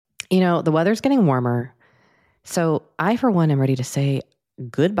The weather's getting warmer. So I, for one, am ready to say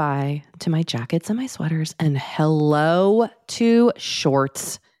goodbye to my jackets and my sweaters and hello to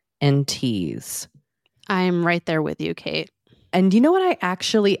shorts and tees. I'm right there with you, Kate. And you know what? I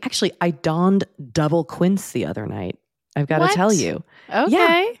actually, I donned double quince the other night. I've got to tell you. Okay.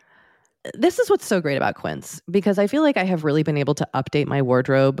 Yeah. This is what's so great about quince, because I feel like I have really been able to update my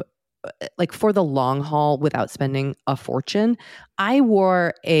wardrobe like for the long haul without spending a fortune. I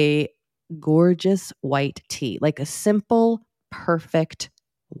wore a gorgeous white tee, like a simple, perfect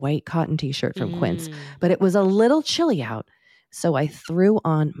white cotton t-shirt from Quince, but it was a little chilly out. So I threw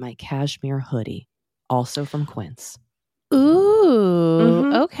on my cashmere hoodie, also from Quince.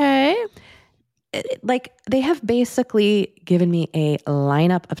 Ooh, okay. Like they have basically given me a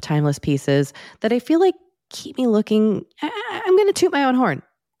lineup of timeless pieces that I feel like keep me looking, I'm going to toot my own horn,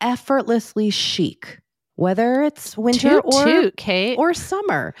 effortlessly chic, whether it's winter or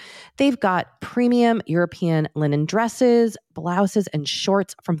summer. They've got premium European linen dresses, blouses, and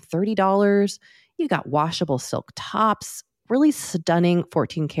shorts from $30. You got washable silk tops, really stunning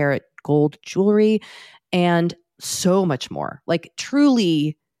 14 karat gold jewelry, and so much more. Like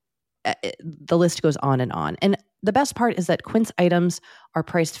truly, the list goes on. And the best part is that Quince items are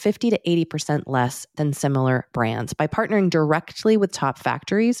priced 50 to 80% less than similar brands. By partnering directly with top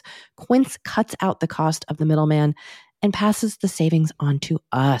factories, Quince cuts out the cost of the middleman and passes the savings on to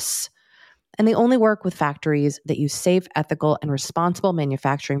us. And they only work with factories that use safe, ethical, and responsible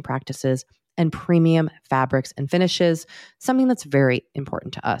manufacturing practices and premium fabrics and finishes, something that's very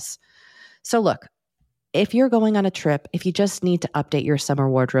important to us. So look, if you're going on a trip, if you just need to update your summer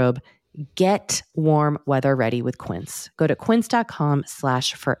wardrobe, get warm weather ready with Quince. Go to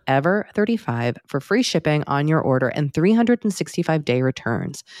quince.com/forever35 for free shipping on your order and 365-day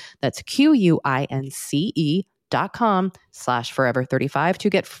returns. That's QUINCE.com/forever35 to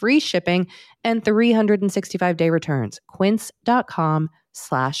get free shipping and 365-day returns.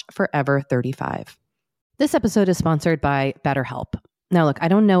 Quince.com/forever35. This episode is sponsored by BetterHelp. Now, look, I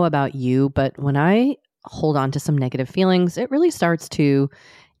don't know about you, but when I hold on to some negative feelings, it really starts to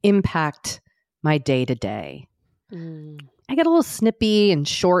impact my day-to-day. I get a little snippy and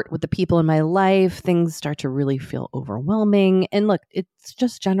short with the people in my life. Things start to really feel overwhelming. And look, it's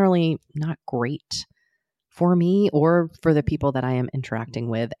just generally not great for me or for the people that I am interacting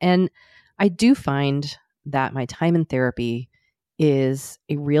with. And I do find that my time in therapy is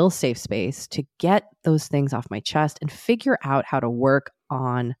a real safe space to get those things off my chest and figure out how to work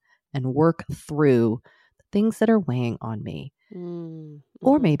on and work through the things that are weighing on me.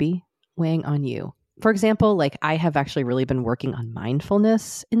 Or maybe weighing on you. For example, like I have actually really been working on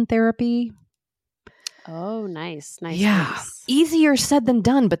mindfulness in therapy. Oh, nice. Yeah. Nice. Easier said than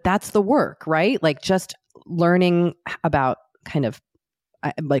done, but that's the work, right? Like just learning about kind of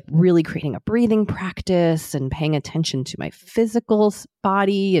like really creating a breathing practice and paying attention to my physical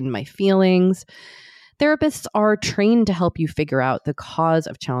body and my feelings. Therapists are trained to help you figure out the cause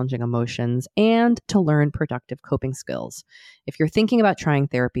of challenging emotions and to learn productive coping skills. If you're thinking about trying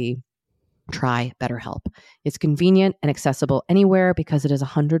therapy, try BetterHelp. It's convenient and accessible anywhere because it is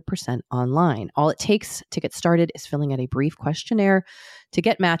 100% online. All it takes to get started is filling out a brief questionnaire to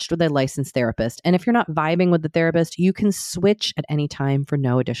get matched with a licensed therapist. And if you're not vibing with the therapist, you can switch at any time for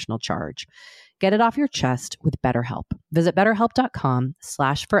no additional charge. Get it off your chest with BetterHelp. Visit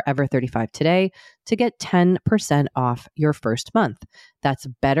BetterHelp.com/forever35 today to get 10% off your first month. That's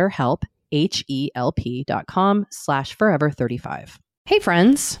BetterHelp, HELP.com/forever35. Hey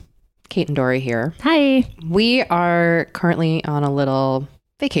friends, Kate and Dory here. Hi. We are currently on a little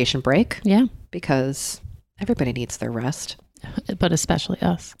vacation break. Yeah. Because everybody needs their rest. But especially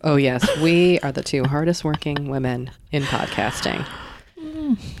us. Oh yes, we are the two hardest working women in podcasting.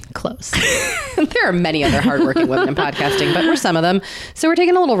 Close. There are many other hardworking women in podcasting, but we're some of them. So we're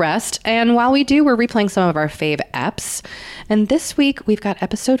taking a little rest. And while we do, we're replaying some of our fave eps. And this week, we've got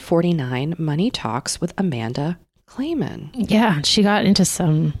episode 49, Money Talks with Amanda Clayman. Yeah, she got into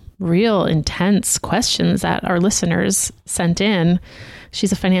some real intense questions that our listeners sent in.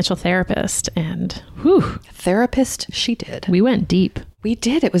 She's a financial therapist and Therapist she did. We went deep. We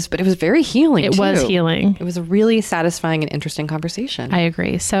did. It was very healing. It was healing. It was a really satisfying and interesting conversation. I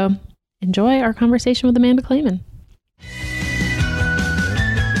agree. So enjoy our conversation with Amanda Clayman.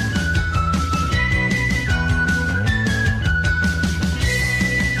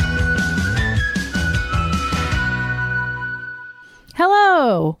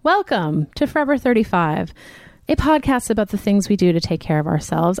 Hello, welcome to Forever 35, a podcast about the things we do to take care of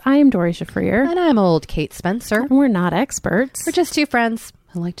ourselves. I am Dory Shafrir. And I'm old Kate Spencer. And we're not experts. We're just two friends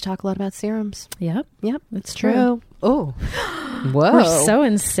who like to talk a lot about serums. Yep. It's true. Oh. Whoa. We're so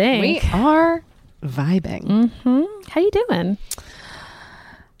in sync. We are vibing. How you doing?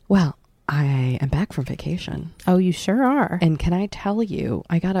 Well, I am back from vacation. Oh, you sure are. And can I tell you,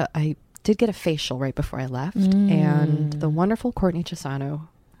 I did get a facial right before I left. And the wonderful Courtney Chisano,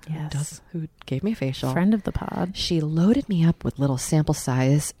 who gave me a facial, friend of the pod, she loaded me up with little sample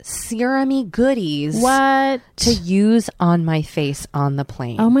size serum-y goodies. What? To use on my face on the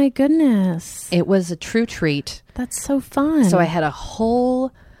plane. Oh my goodness. It was a true treat. That's so fun. So I had a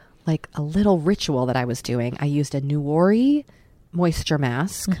whole, like a little ritual that I was doing. I used a Nuori moisture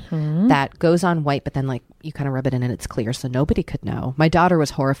mask that goes on white, but then like you kind of rub it in and it's clear, so nobody could know. My daughter was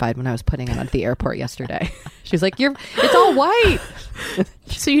horrified when I was putting it on at the airport yesterday. She was like, it's all white.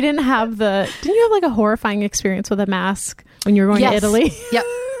 So you didn't you have like a horrifying experience with a mask when you were going to Italy?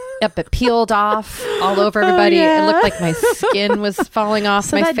 Yep, it peeled off all over everybody. It looked like my skin was falling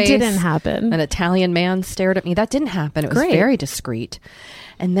off my face. So that didn't happen. An Italian man stared at me. That didn't happen. It was very discreet.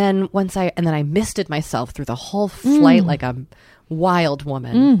 And then I misted myself through the whole flight like a wild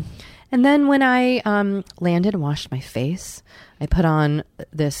woman. And then when I landed and washed my face, I put on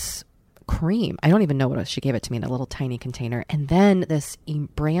this cream. I don't even know what it was. She gave it to me in a little tiny container. And then this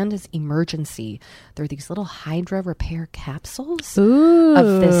brand is Emergency. They're these little Hydra Repair capsules of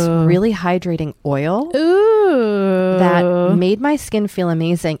this really hydrating oil that made my skin feel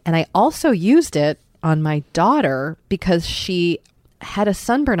amazing. And I also used it on my daughter because she had a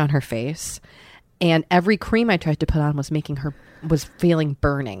sunburn on her face. And every cream I tried to put on was feeling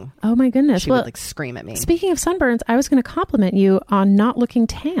burning. Oh my goodness. She would like scream at me. Speaking of sunburns, I was going to compliment you on not looking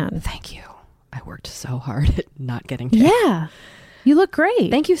tan. Thank you. I worked so hard at not getting tan. Yeah. You look great.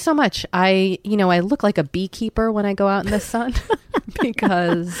 Thank you so much. I look like a beekeeper when I go out in the sun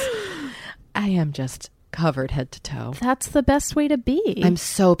because I am just covered head to toe. That's the best way to be. I'm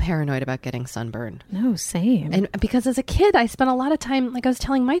so paranoid about getting sunburned. No, same. And because as a kid, I spent a lot of time, like I was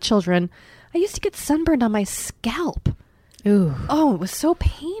telling my children, I used to get sunburned on my scalp. Ooh. Oh, it was so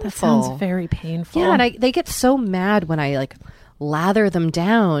painful. That sounds very painful. Yeah, and they get so mad when I like lather them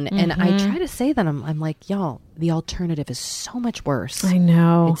down. And I try to say that I'm like, y'all, the alternative is so much worse. I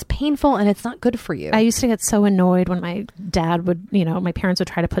know. It's painful and it's not good for you. I used to get so annoyed when my dad would, my parents would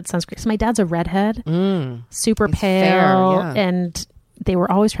try to put sunscreen. So my dad's a redhead, super pale, and they were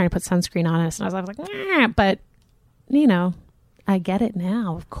always trying to put sunscreen on us. And I was like, nah, but, I get it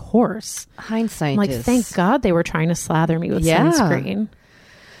now, of course. Hindsight I'm like, is... thank God they were trying to slather me with sunscreen.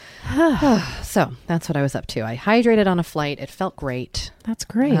 So that's what I was up to. I hydrated on a flight. It felt great. That's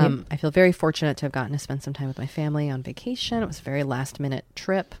great. I feel very fortunate to have gotten to spend some time with my family on vacation. It was a very last minute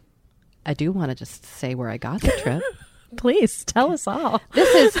trip. I do want to just say where I got the trip. Please tell us all.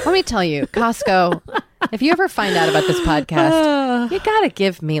 Let me tell you, Costco, if you ever find out about this podcast, you got to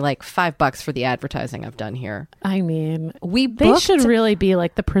give me like $5 for the advertising I've done here. I mean, they should really be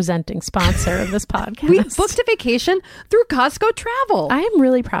like the presenting sponsor of this podcast. We booked a vacation through Costco Travel. I am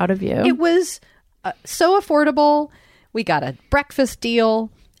really proud of you. It was so affordable. We got a breakfast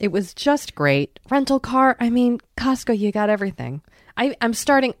deal. It was just great. Rental car. I mean, Costco, you got everything. I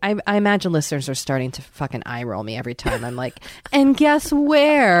imagine listeners are starting to fucking eye roll me every time. I'm like, and guess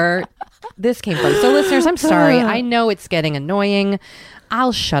where this came from? So listeners, I'm sorry. I know it's getting annoying.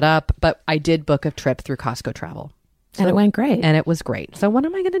 I'll shut up. But I did book a trip through Costco Travel. And it went great. And it was great. So what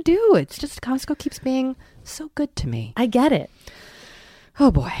am I going to do? It's just Costco keeps being so good to me. I get it. Oh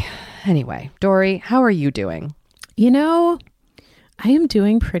boy. Anyway, Dory, how are you doing? I am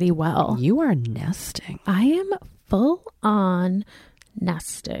doing pretty well. You are nesting. I am full on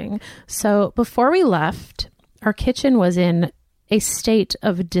nesting. So before we left, our kitchen was in a state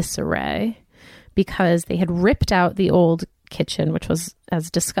of disarray because they had ripped out the old kitchen, which was,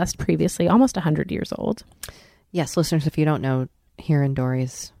 as discussed previously, almost 100 years old. Yes, listeners, if you don't know, here in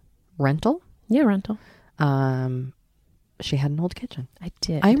Dory's rental. Yeah, rental. She had an old kitchen. I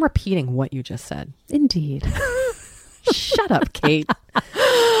did. I'm repeating what you just said. Indeed. Shut up, Kate.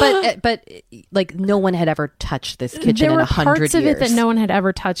 But like no one had ever touched this kitchen in 100 years. There were parts of it that no one had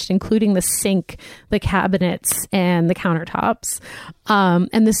ever touched, including the sink, the cabinets, and the countertops.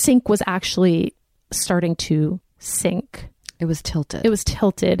 And the sink was actually starting to sink. It was tilted. It was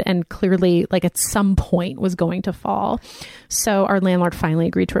tilted and clearly like at some point was going to fall. So our landlord finally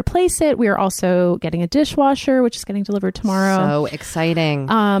agreed to replace it. We are also getting a dishwasher, which is getting delivered tomorrow. So exciting.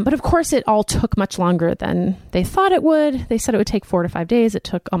 But of course it all took much longer than they thought it would. They said it would take 4 to 5 days. It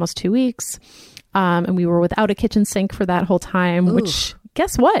took almost 2 weeks. And we were without a kitchen sink for that whole time, Ooh. which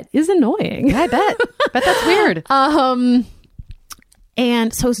guess what is annoying. Yeah, I bet. Bet that's weird.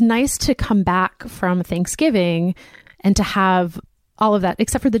 And so it was nice to come back from Thanksgiving and to have all of that,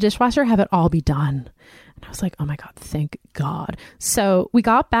 except for the dishwasher, have it all be done. And I was like, oh my God, thank God. So we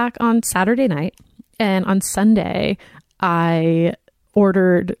got back on Saturday night, and on Sunday, I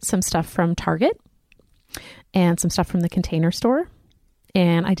ordered some stuff from Target and some stuff from the Container Store.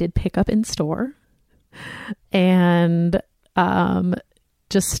 And I did pick up in store, and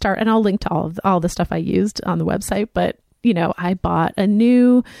just start, and I'll link to all the stuff I used on the website. But, you know, I bought a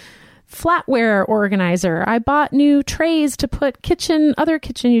new flatware organizer. I bought new trays to put other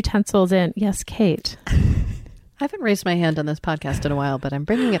kitchen utensils in. Yes, Kate. I haven't raised my hand on this podcast in a while, but I'm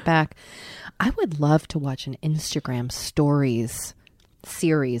bringing it back. I would love to watch an Instagram stories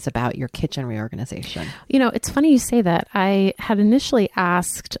series about your kitchen reorganization. You know, it's funny you say that. I had initially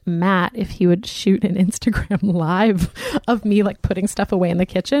asked Matt if he would shoot an Instagram live of me like putting stuff away in the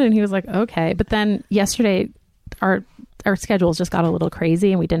kitchen, and he was like, okay. But then yesterday our schedules just got a little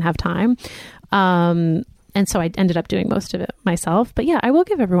crazy and we didn't have time. And so I ended up doing most of it myself. But yeah, I will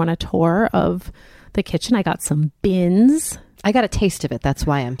give everyone a tour of the kitchen. I got some bins. I got a taste of it. That's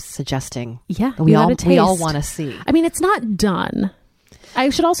why I'm suggesting. Yeah, we all want to see. I mean, it's not done. I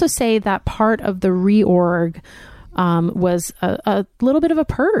should also say that part of the reorg was a little bit of a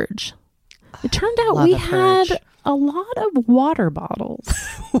purge. It turned out we had a lot of water bottles.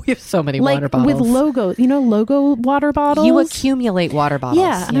 We have so many water bottles. With logos, logo water bottles. You accumulate water bottles.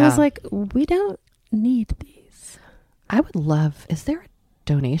 Yeah. And I was like, we don't need these. I would love, is there a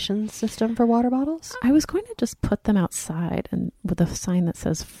donation system for water bottles? I was going to just put them outside and with a sign that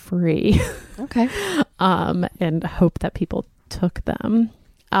says free. Okay. And hope that people took them.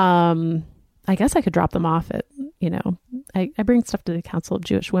 I guess I could drop them off at, I bring stuff to the Council of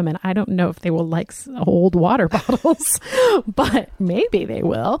Jewish Women. I don't know if they will like old water bottles, but maybe they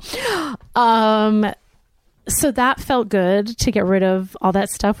will. So that felt good to get rid of all that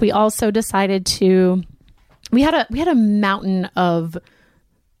stuff. We also decided we had a mountain of,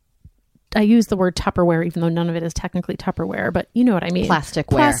 I use the word Tupperware, even though none of it is technically Tupperware, but you know what I mean.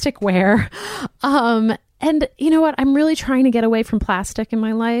 Plasticware. And you know what? I'm really trying to get away from plastic in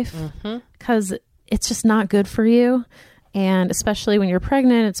my life because it's just not good for you. And especially when you're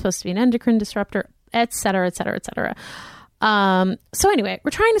pregnant, it's supposed to be an endocrine disruptor, et cetera, et cetera, et cetera. So anyway,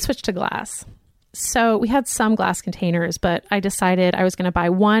 we're trying to switch to glass. So we had some glass containers, but I decided I was going to buy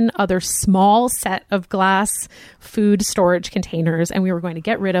one other small set of glass food storage containers, and we were going to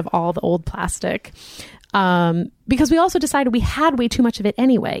get rid of all the old plastic. Because we also decided we had way too much of it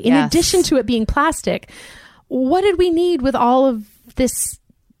anyway. In addition to it being plastic, what did we need with all of this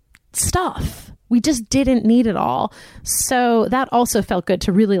stuff? We just didn't need it all. So that also felt good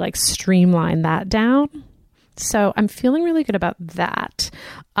to really like streamline that down. So I'm feeling really good about that.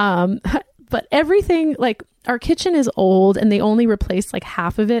 But everything, like our kitchen is old and they only replaced like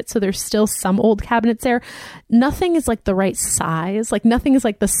half of it. So there's still some old cabinets there. Nothing is like the right size. Like nothing is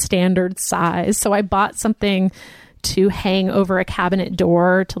like the standard size. So I bought something to hang over a cabinet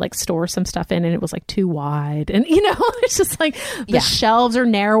door to like store some stuff in, and it was like too wide. And it's just like the shelves are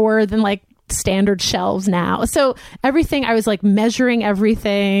narrower than like standard shelves now. So everything, I was like measuring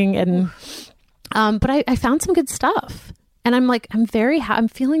everything, and but I found some good stuff. And I'm like, I'm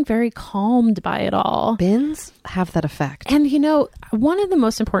feeling very calmed by it all. Bins have that effect. And one of the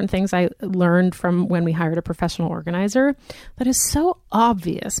most important things I learned from when we hired a professional organizer that is so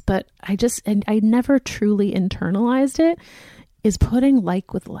obvious, but I never truly internalized it, is putting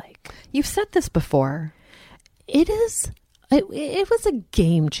like with like. You've said this before. It was a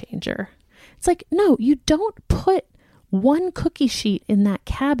game changer. It's like, no, you don't put one cookie sheet in that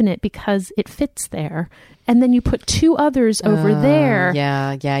cabinet because it fits there. And then you put two others over there.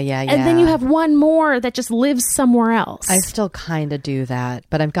 Yeah. And then you have one more that just lives somewhere else. I still kind of do that,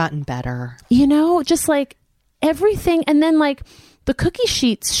 but I've gotten better. Just like everything. And then like the cookie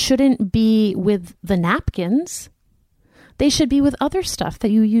sheets shouldn't be with the napkins. They should be with other stuff that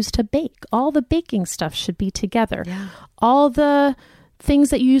you use to bake. All the baking stuff should be together. Yeah. All the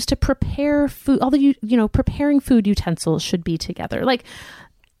things that you use to prepare food, all the, preparing food utensils should be together. Like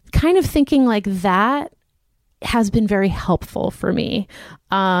kind of thinking like that has been very helpful for me,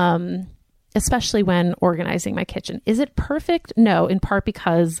 especially when organizing my kitchen. Is it perfect? No, in part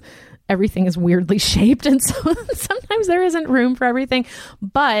because everything is weirdly shaped. And so sometimes there isn't room for everything,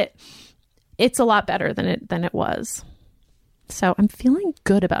 but it's a lot better than it was. So I'm feeling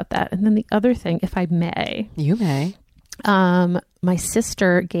good about that. And then the other thing, if I may. You may. My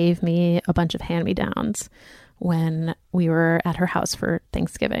sister gave me a bunch of hand-me-downs when we were at her house for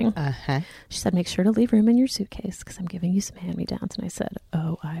Thanksgiving. She said, make sure to leave room in your suitcase because I'm giving you some hand-me-downs. And I said,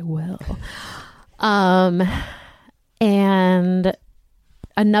 oh, I will. And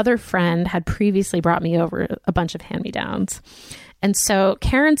another friend had previously brought me over a bunch of hand-me-downs. And so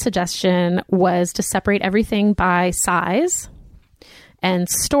Karen's suggestion was to separate everything by size and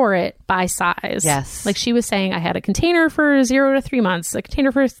store it by size. Yes. Like she was saying, I had a container for 0 to 3 months, a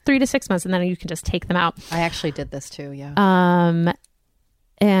container for 3 to 6 months, and then you can just take them out. I actually did this too, yeah.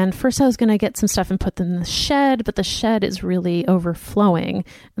 And first I was going to get some stuff and put them in the shed, but the shed is really overflowing.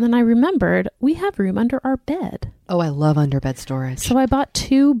 And then I remembered we have room under our bed. Oh, I love underbed storage. So I bought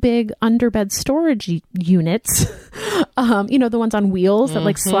 2 big underbed storage units, the ones on wheels that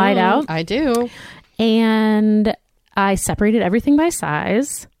like slide out. I do. And I separated everything by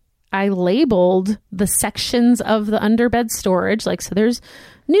size. I labeled the sections of the underbed storage. Like, so there's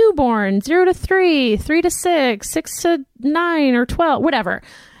newborn, 0 to 3, 3 to 6, 6 to 9 or 12, whatever.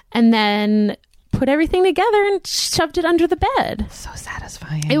 And then put everything together and shoved it under the bed. So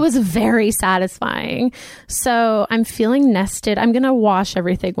satisfying. It was very satisfying. So I'm feeling nested. I'm going to wash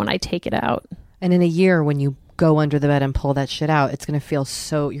everything when I take it out. And in a year, when you go under the bed and pull that shit out, it's going to feel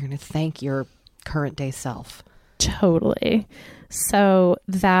you're going to thank your current day self. Totally. So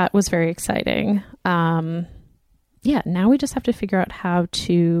that was very exciting. Now we just have to figure out how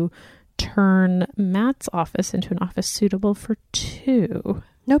to turn Matt's office into an office suitable for 2.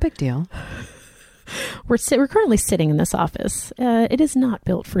 No big deal. We're currently sitting in this office. It is not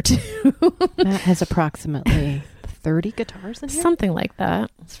built for 2. Matt has approximately 30 guitars in here. Something like that.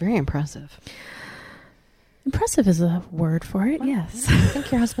 It's very impressive. Impressive is a word for it. Well, yes. I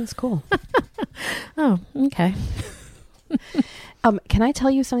think your husband's cool. Oh, okay. Can I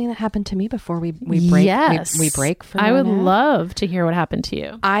tell you something that happened to me before we break? Yes. We break for I would now? love to hear what happened to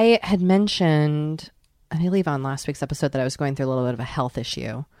you. I had mentioned, I believe on last week's episode, that I was going through a little bit of a health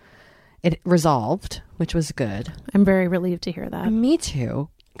issue. It resolved, which was good. I'm very relieved to hear that. Me too,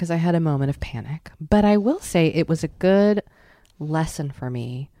 because I had a moment of panic. But I will say it was a good lesson for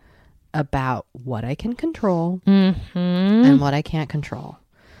me about what I can control and what I can't control.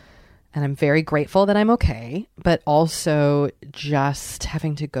 And I'm very grateful that I'm okay, but also just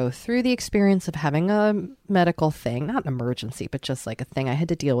having to go through the experience of having a medical thing, not an emergency, but just like a thing I had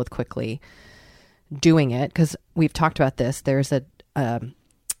to deal with quickly, doing it. Because we've talked about this. There's an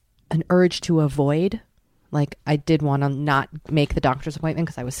urge to avoid. Like I did want to not make the doctor's appointment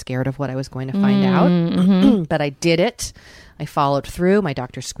because I was scared of what I was going to find out. But I did it. I followed through. My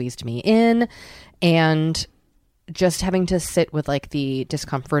doctor squeezed me in, and just having to sit with like the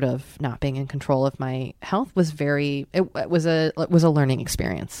discomfort of not being in control of my health was it was a learning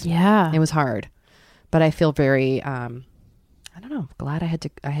experience. Yeah. It was hard, but I feel very, I don't know, glad I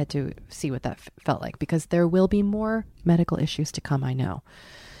had to see what that felt like, because there will be more medical issues to come. I know,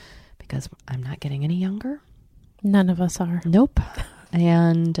 because I'm not getting any younger. None of us are. Nope.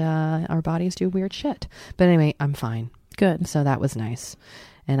 And, our bodies do weird shit, but anyway, I'm fine. Good. So that was nice.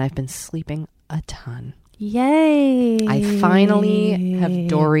 And I've been sleeping a ton. Yay. I finally have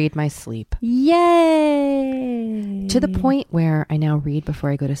dooried my sleep. Yay. To the point where I now read before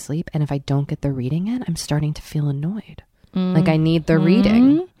I go to sleep. And if I don't get the reading in, I'm starting to feel annoyed. Like I need the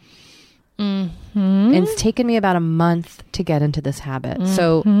reading. And it's taken me about a month to get into this habit.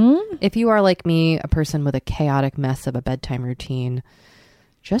 So if you are like me, a person with a chaotic mess of a bedtime routine,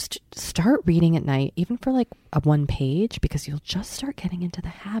 just start reading at night, even for like a 1 page, because you'll just start getting into the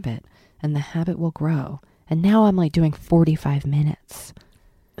habit and the habit will grow. And now I'm like doing 45 minutes.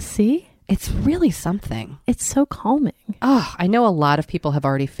 See? It's really something. It's so calming. Oh, I know a lot of people have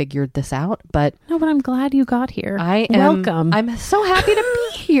already figured this out, but... No, but I'm glad you got here. Welcome. I'm so happy to be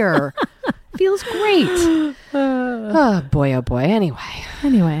here. Feels great. Oh, boy, oh, boy.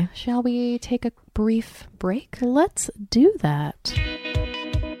 Anyway. Shall we take a brief break? Let's do that.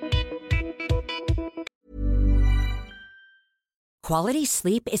 Quality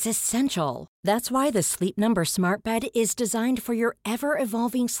sleep is essential. That's why the Sleep Number Smart Bed is designed for your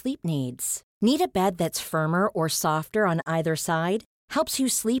ever-evolving sleep needs. Need a bed that's firmer or softer on either side? Helps you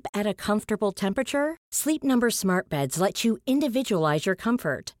sleep at a comfortable temperature? Sleep Number Smart Beds let you individualize your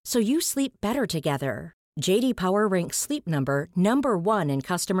comfort, so you sleep better together. J.D. Power ranks Sleep Number number 1 in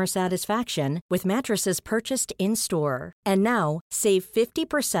customer satisfaction with mattresses purchased in-store. And now, save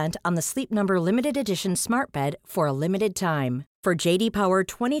 50% on the Sleep Number Limited Edition Smart Bed for a limited time. For J.D. Power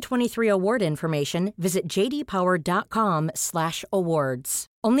 2023 award information, visit jdpower.com/awards.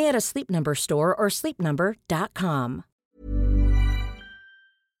 Only at a Sleep Number store or sleepnumber.com.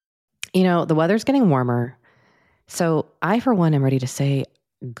 You know, the weather's getting warmer, so I, for one, am ready to say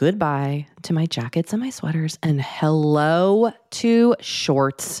goodbye to my jackets and my sweaters and hello to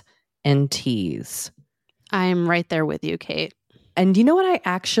shorts and tees. I'm right there with you, Kate. And you know what? I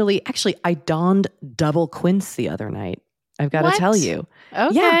actually I donned double quince the other night. I've got to tell you.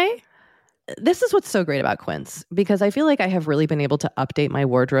 Okay. Yeah. This is what's so great about Quince, because I feel like I have really been able to update my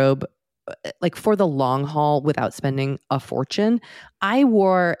wardrobe like for the long haul without spending a fortune. I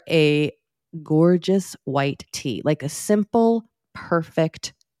wore a gorgeous white tee, like a simple,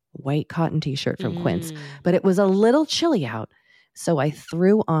 perfect white cotton t-shirt from Quince, but it was a little chilly out. So I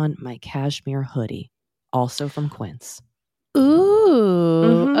threw on my cashmere hoodie, also from Quince.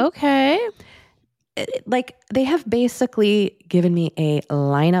 Ooh, okay. Like they have basically given me a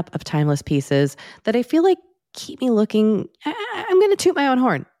lineup of timeless pieces that I feel like keep me looking, I'm going to toot my own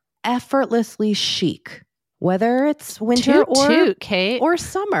horn, effortlessly chic, whether it's winter Kate. or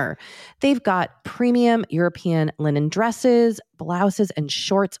summer. They've got premium European linen dresses, blouses, and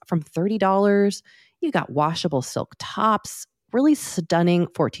shorts from $30. You got washable silk tops, really stunning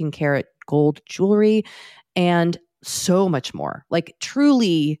 14 karat gold jewelry, and so much more. Like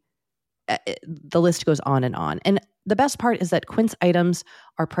truly, the list goes on and on. And the best part is that Quince items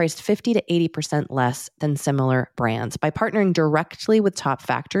are priced 50 to 80% less than similar brands. By partnering directly with top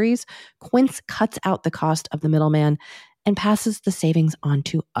factories, Quince cuts out the cost of the middleman and passes the savings on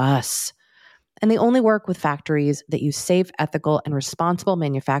to us. And they only work with factories that use safe, ethical, and responsible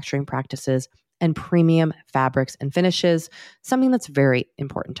manufacturing practices and premium fabrics and finishes, something that's very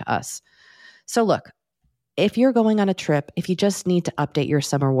important to us. So look, if you're going on a trip, if you just need to update your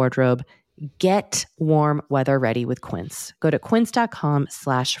summer wardrobe, get warm weather ready with Quince. Go to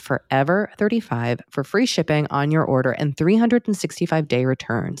quince.com/forever35 for free shipping on your order and 365-day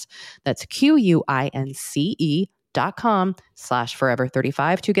returns. That's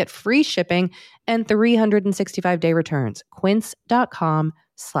QUINCE.com/forever35 to get free shipping and 365-day returns.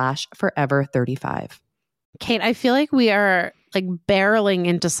 Quince.com/forever35. Kate, I feel like we are like barreling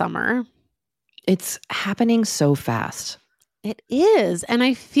into summer. It's happening so fast. It is. And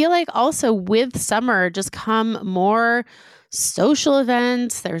I feel like also with summer just come more social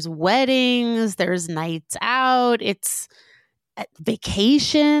events. There's weddings, there's nights out, it's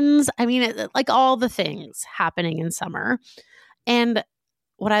vacations. I mean, like all the things happening in summer. And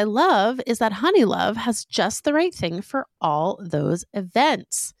what I love is that Honeylove has just the right thing for all those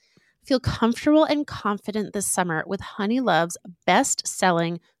events. Feel comfortable and confident this summer with Honeylove's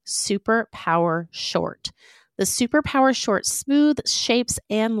best-selling Super Power Short. The Super Power Short smooths, shapes,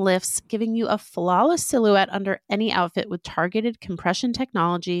 and lifts, giving you a flawless silhouette under any outfit with targeted compression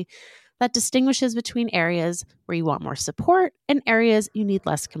technology that distinguishes between areas where you want more support and areas you need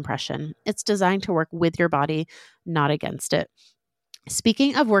less compression. It's designed to work with your body, not against it.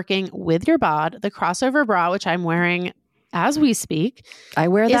 Speaking of working with your bod, the crossover bra, which I'm wearing as we speak. I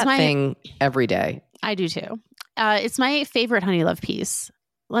wear that thing every day. I do too. It's my favorite Honeylove piece.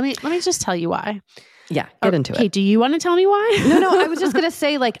 Let me just tell you why. Yeah, get into it. Okay, do you want to tell me why? No, I was just going to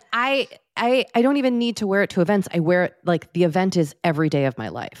say, like, I don't even need to wear it to events. I wear it, like, the event is every day of my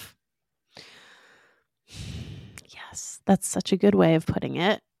life. Yes, that's such a good way of putting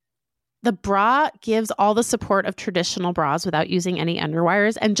it. The bra gives all the support of traditional bras without using any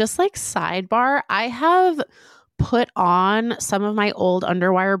underwires. And just like sidebar, I have put on some of my old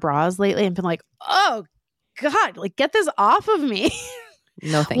underwire bras lately and been like, oh God, like get this off of me.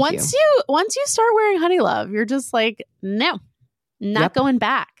 No, thank once you. Once you start wearing Honeylove, you're just like, no, not going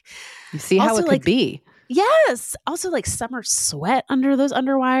back. You see how it could be. Yes. Also, like summer sweat under those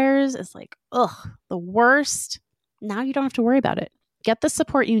underwires is like, ugh, the worst. Now you don't have to worry about it. Get the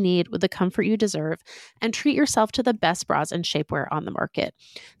support you need with the comfort you deserve and treat yourself to the best bras and shapewear on the market.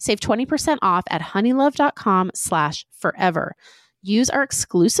 Save 20% off at honeylove.com/forever. Use our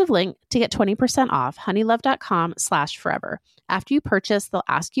exclusive link to get 20% off honeylove.com/forever. After you purchase, they'll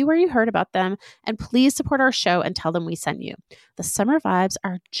ask you where you heard about them, and please support our show and tell them we sent you. The summer vibes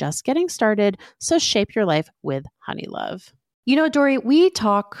are just getting started, so shape your life with Honeylove. You know, Dory, we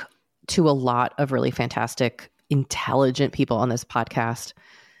talk to a lot of really fantastic, intelligent people on this podcast,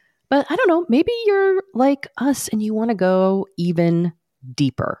 but I don't know, maybe you're like us and you want to go even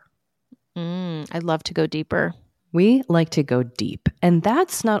deeper. I'd love to go deeper. We like to go deep, and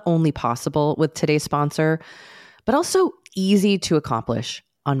that's not only possible with today's sponsor, but also easy to accomplish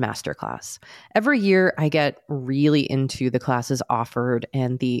on Masterclass. Every year I get really into the classes offered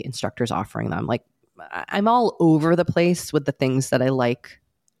and the instructors offering them. Like I'm all over the place with the things that I like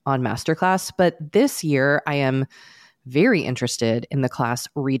on Masterclass, but this year I am very interested in the class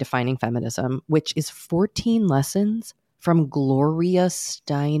Redefining Feminism, which is 14 lessons from Gloria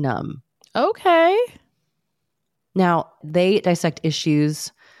Steinem. Okay. Now, they dissect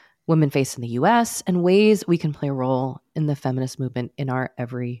issues women face in the US and ways we can play a role in the feminist movement in our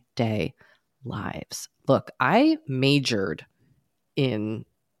everyday lives. Look, I majored in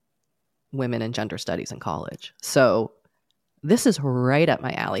women and gender studies in college. So this is right up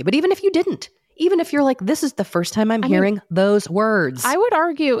my alley. But even if you didn't, even if you're like, this is the first time I'm hearing those words. I would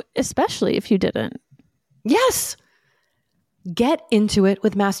argue, especially if you didn't. Yes. Get into it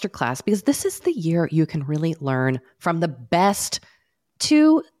with Masterclass, because this is the year you can really learn from the best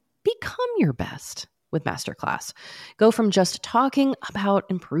to become your best with Masterclass. Go from just talking about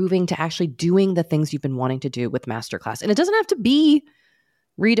improving to actually doing the things you've been wanting to do with Masterclass. And it doesn't have to be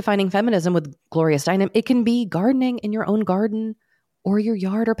redefining feminism with Gloria Steinem. It can be gardening in your own garden or your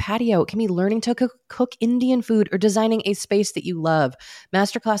yard or patio. It can be learning to cook Indian food or designing a space that you love.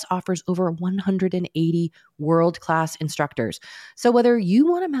 Masterclass offers over 180 world-class instructors. So whether you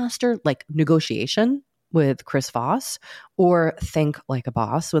want to master like negotiation with Chris Voss, or think like a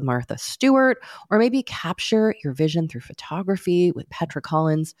boss with Martha Stewart, or maybe capture your vision through photography with Petra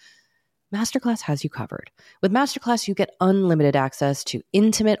Collins, Masterclass has you covered. With Masterclass, you get unlimited access to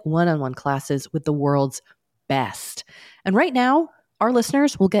intimate one-on-one classes with the world's best. And right now, our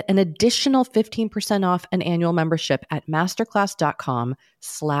listeners will get an additional 15% off an annual membership at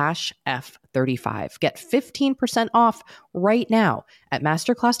masterclass.com/F35. Get 15% off right now at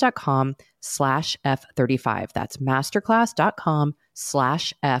masterclass.com/F35. That's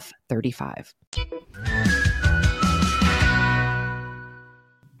masterclass.com/F35.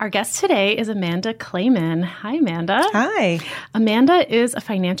 Our guest today is Amanda Clayman. Hi, Amanda. Hi. Amanda is a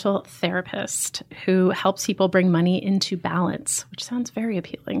financial therapist who helps people bring money into balance, which sounds very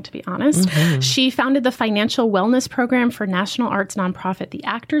appealing, to be honest. Mm-hmm. She founded the financial wellness program for national arts nonprofit, the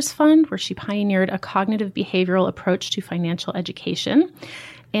Actors Fund, where she pioneered a cognitive behavioral approach to financial education.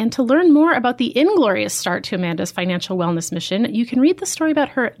 And to learn more about the inglorious start to Amanda's financial wellness mission, you can read the story about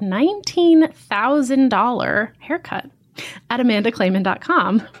her $19,000 haircut at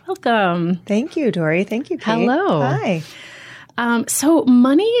amandaclayman.com. Welcome. Thank you, Dory. Thank you, Kate. Hello. Hi. So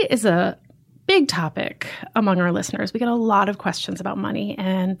money is a big topic among our listeners. We get a lot of questions about money,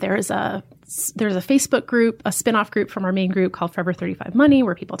 and there's a Facebook group, a spin-off group from our main group called Forever 35 Money,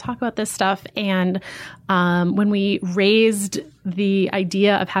 where people talk about this stuff. And when we raised the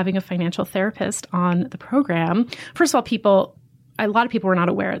idea of having a financial therapist on the program, first of all, a lot of people were not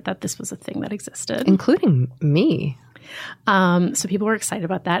aware that this was a thing that existed. Including me. So people were excited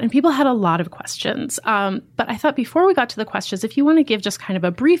about that, and people had a lot of questions. But I thought before we got to the questions, if you want to give just kind of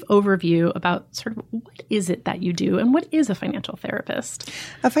a brief overview about sort of what is it that you do and what is a financial therapist?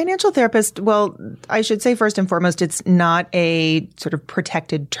 A financial therapist, well, I should say first and foremost, it's not a sort of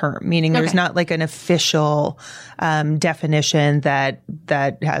protected term, meaning there's not like an official definition that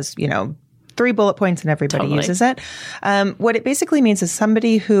has, 3 bullet points and everybody uses it. What it basically means is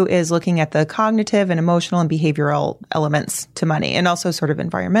somebody who is looking at the cognitive and emotional and behavioral elements to money, and also sort of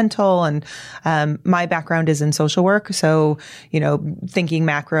environmental. And my background is in social work. So, thinking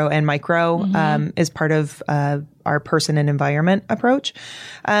macro and micro is part of our person and environment approach.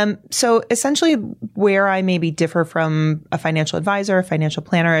 So essentially where I maybe differ from a financial advisor, a financial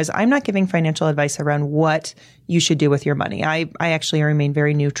planner, is I'm not giving financial advice around what you should do with your money. I actually remain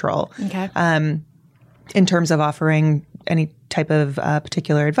very neutral in terms of offering any type of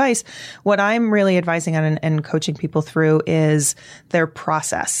particular advice. What I'm really advising on and coaching people through is their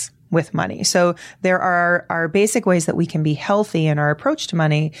process with money. So there are our basic ways that we can be healthy in our approach to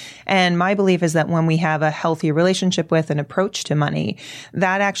money. And my belief is that when we have a healthy relationship with an approach to money,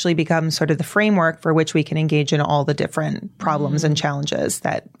 that actually becomes sort of the framework for which we can engage in all the different problems and challenges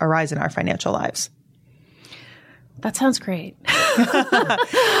that arise in our financial lives. That sounds great.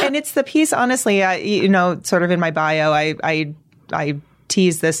 And it's the piece, honestly, sort of in my bio, I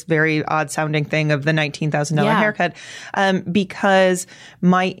tease this very odd sounding thing of the $19,000 haircut, because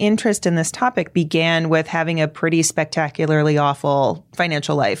my interest in this topic began with having a pretty spectacularly awful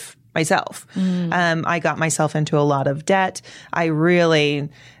financial life myself. I got myself into a lot of debt. I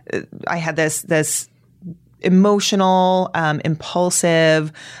had this emotional,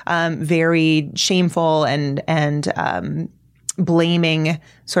 impulsive, very shameful and blaming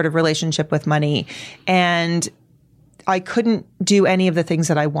sort of relationship with money. And I couldn't do any of the things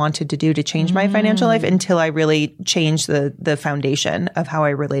that I wanted to do to change my financial life until I really changed the foundation of how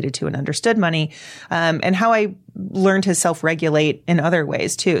I related to and understood money, and how I learned to self-regulate in other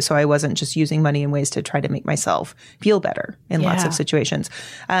ways too. So I wasn't just using money in ways to try to make myself feel better in lots of situations.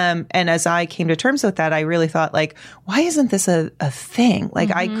 And as I came to terms with that, I really thought, like, why isn't this a thing? Like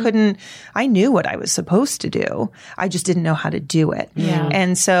I knew what I was supposed to do. I just didn't know how to do it. Yeah.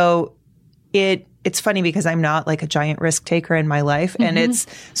 And so it's funny because I'm not like a giant risk taker in my life. And it's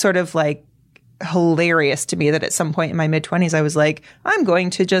sort of like hilarious to me that at some point in my mid-20s, I was like, I'm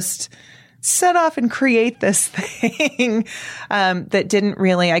going to just set off and create this thing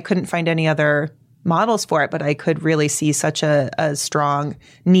that I couldn't find any other models for it, but I could really see such a strong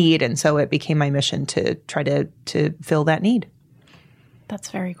need. And so it became my mission to try to fill that need. That's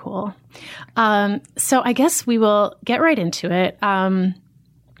very cool. So I guess we will get right into it. I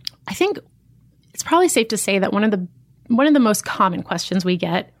think it's probably safe to say that one of the most common questions we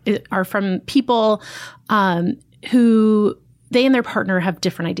get are from people who they and their partner have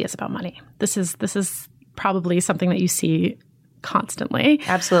different ideas about money. This is probably something that you see constantly.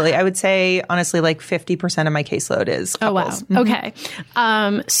 Absolutely. I would say, honestly, like 50% of my caseload is couples. Oh, wow.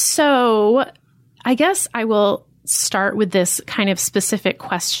 Okay. So I guess I will start with this kind of specific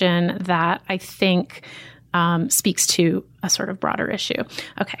question that I think speaks to a sort of broader issue.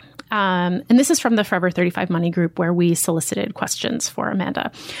 Okay. And this is from the Forever 35 Money group where we solicited questions for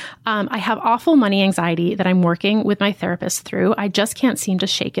Amanda. I have awful money anxiety that I'm working with my therapist through. I just can't seem to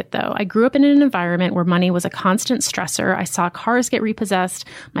shake it though. I grew up in an environment where money was a constant stressor. I saw cars get repossessed.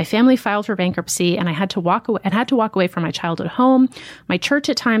 My family filed for bankruptcy and I had to walk away from my childhood home. My church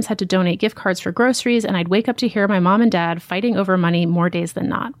at times had to donate gift cards for groceries and I'd wake up to hear my mom and dad fighting over money more days than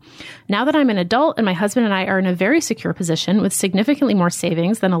not. Now that I'm an adult and my husband and I are in a very secure position with significantly more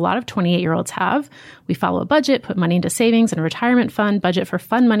savings than a lot of 28-year-olds have. We follow a budget, put money into savings and a retirement fund, budget for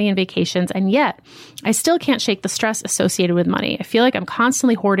fun money and vacations, and yet I still can't shake the stress associated with money. I feel like I'm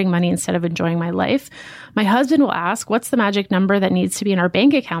constantly hoarding money instead of enjoying my life. My husband will ask, what's the magic number that needs to be in our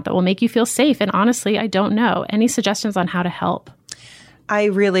bank account that will make you feel safe? And honestly, I don't know. Any suggestions on how to help? I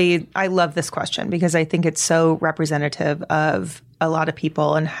love this question because I think it's so representative of a lot of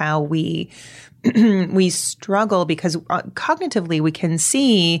people and how we struggle because cognitively we can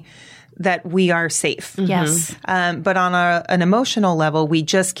see that we are safe. Yes. But on an emotional level, we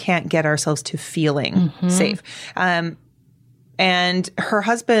just can't get ourselves to feeling safe. And her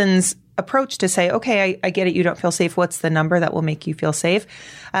husband's approach to say, okay, I get it. You don't feel safe. What's the number that will make you feel safe?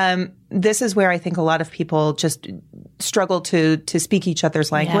 This is where I think a lot of people just struggle to speak each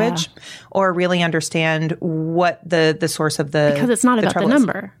other's language or really understand what the source of the because it's not about the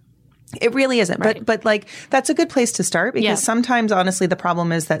number. It really isn't. Right. But like, that's a good place to start because sometimes, honestly, the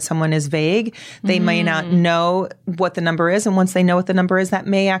problem is that someone is vague. They may not know what the number is. And once they know what the number is, that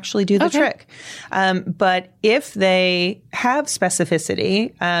may actually do the trick. But if they have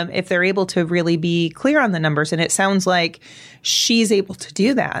specificity, if they're able to really be clear on the numbers, and it sounds like she's able to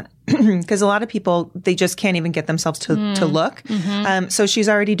do that, because a lot of people, they just can't even get themselves to look. So she's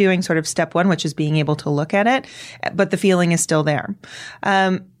already doing sort of step one, which is being able to look at it, but the feeling is still there.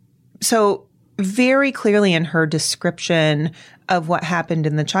 So very clearly in her description of what happened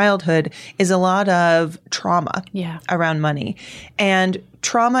in the childhood is a lot of trauma around money. And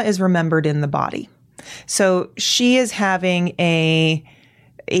trauma is remembered in the body. So she is having a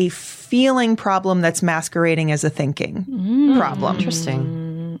feeling problem that's masquerading as a thinking problem.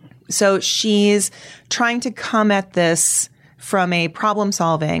 Interesting. So she's trying to come at this from a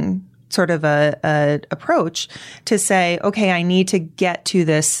problem-solving sort of a approach to say, okay, I need to get to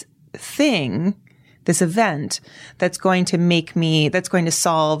this thing, this event that's going to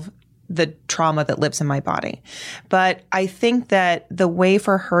solve the trauma that lives in my body. But I think that the way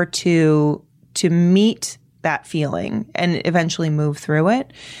for her to meet that feeling and eventually move through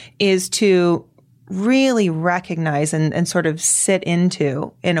it is to really recognize and sort of sit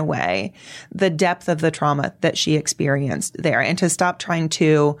into, in a way, the depth of the trauma that she experienced there and to stop trying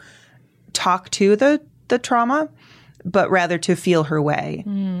to talk to the trauma, but rather to feel her way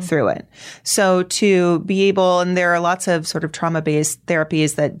through it. So to be able, and there are lots of sort of trauma-based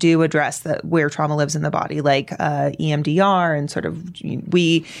therapies that do address where trauma lives in the body, like EMDR, and sort of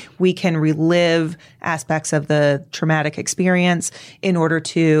we can relive aspects of the traumatic experience in order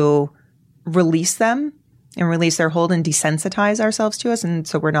to release them and release their hold and desensitize ourselves to us. And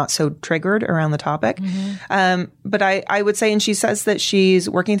so we're not so triggered around the topic. But I would say, and she says that she's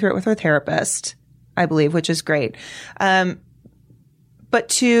working through it with her therapist, I believe, which is great. But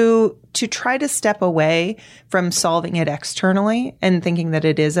to try to step away from solving it externally and thinking that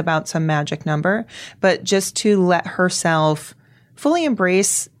it is about some magic number, but just to let herself fully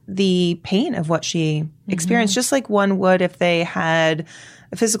embrace the pain of what she experienced, just like one would if they had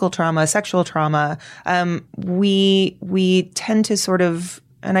a physical trauma, sexual trauma. We tend to sort of,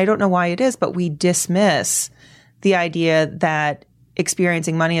 and I don't know why it is, but we dismiss the idea that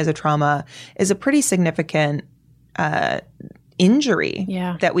experiencing money as a trauma is a pretty significant injury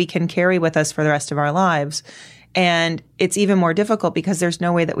that we can carry with us for the rest of our lives. And it's even more difficult because there's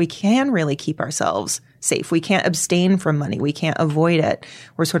no way that we can really keep ourselves safe. We can't abstain from money. We can't avoid it.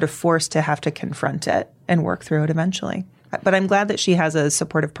 We're sort of forced to have to confront it and work through it eventually. But I'm glad that she has a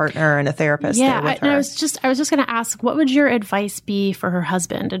supportive partner and a therapist there with her. I was just going to ask, what would your advice be for her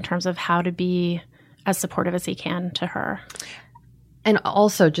husband in terms of how to be as supportive as he can to her. And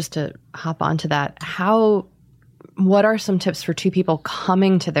also, just to hop onto that, what are some tips for two people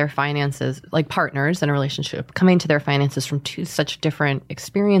coming to their finances, like partners in a relationship, coming to their finances from two such different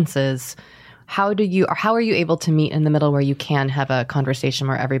experiences? How are you able to meet in the middle where you can have a conversation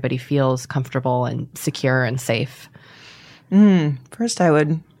where everybody feels comfortable and secure and safe? First, I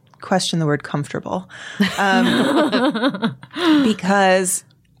would question the word comfortable, because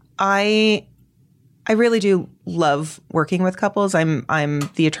I really do love working with couples. I'm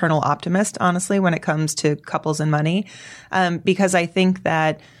the eternal optimist, honestly, when it comes to couples and money, because I think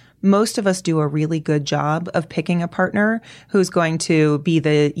that most of us do a really good job of picking a partner who's going to be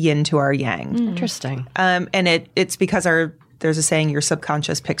the yin to our yang. Interesting. And it's because there's a saying, your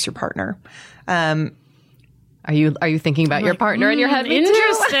subconscious picks your partner. Are you thinking about your partner in your head?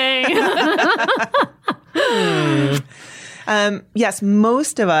 Interesting. Yes,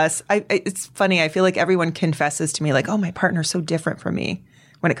 most of us, it's funny. I feel like everyone confesses to me like, oh, my partner's so different from me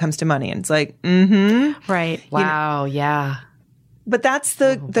when it comes to money. And it's like, Right. Wow. Yeah. But that's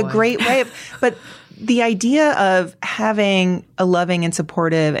the great way but the idea of having a loving and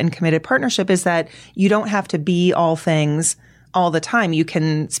supportive and committed partnership is that you don't have to be all things all the time. You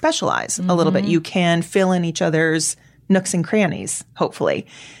can specialize a little bit. You can fill in each other's nooks and crannies, hopefully.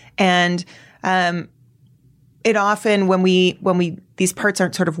 And, it often, when these parts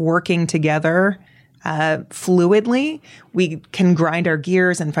aren't sort of working together fluidly, we can grind our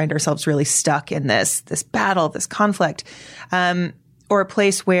gears and find ourselves really stuck in this battle, this conflict, or a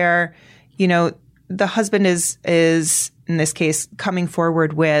place where, the husband is in this case coming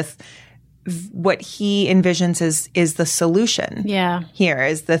forward with what he envisions is the solution. Yeah. Here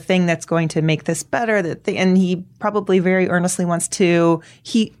is the thing that's going to make this better. And he probably very earnestly wants to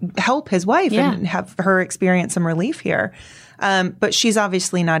help his wife and have her experience some relief here. But she's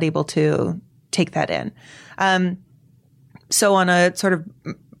obviously not able to take that in. So on a sort of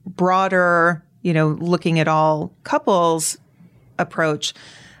broader, looking at all couples approach,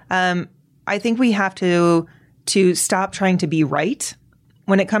 I think we have to stop trying to be right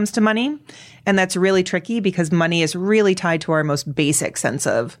when it comes to money. And that's really tricky because money is really tied to our most basic sense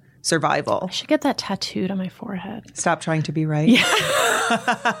of survival. I should get that tattooed on my forehead. Stop trying to be right. Yeah.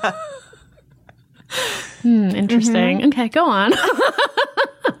 Interesting. Okay, go on.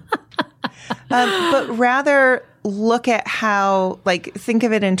 But rather look at how, think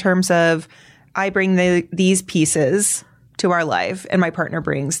of it in terms of, I bring these pieces to our life and my partner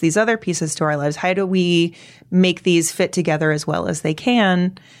brings these other pieces to our lives. How do we make these fit together as well as they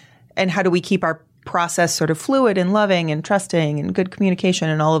can? And how do we keep our process sort of fluid and loving and trusting and good communication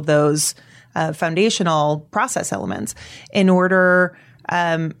and all of those foundational process elements in order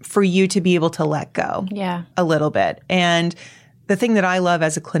for you to be able to let go a little bit? And the thing that I love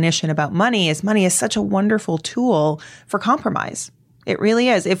as a clinician about money is such a wonderful tool for compromise. It really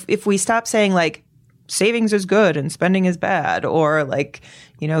is. If we stop saying savings is good and spending is bad, or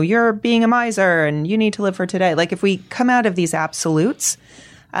you're being a miser and you need to live for today. If we come out of these absolutes,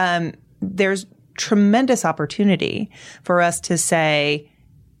 there's tremendous opportunity for us to say,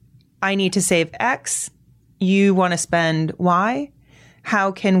 I need to save X. You want to spend Y.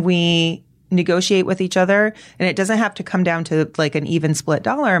 How can we negotiate with each other? And it doesn't have to come down to an even split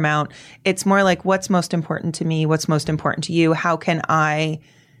dollar amount. It's more like, what's most important to me? What's most important to you? How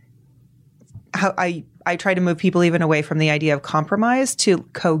I try to move people even away from the idea of compromise to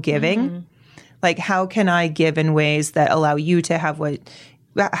co-giving. How can I give in ways that allow you to have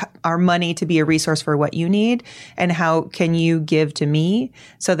our money to be a resource for what you need? And how can you give to me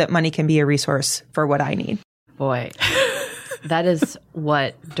so that money can be a resource for what I need? Boy, that is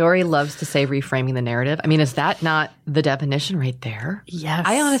what Doree loves to say, reframing the narrative. I mean, is that not the definition right there? Yes.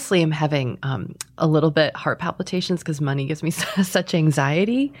 I honestly am having a little bit heart palpitations because money gives me such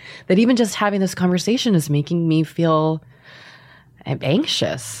anxiety that even just having this conversation is making me feel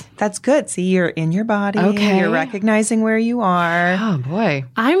anxious. That's good. See, you're in your body. Okay. You're recognizing where you are. Oh, boy.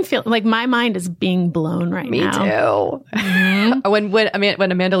 I'm feeling my mind is being blown right now. Me too. Mm-hmm.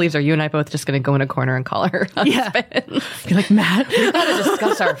 When Amanda leaves, are you and I both just going to go in a corner and call her husband? You're like, Matt, we've got to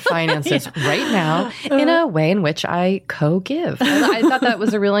discuss our finances right now in a way in which I co-give. I thought that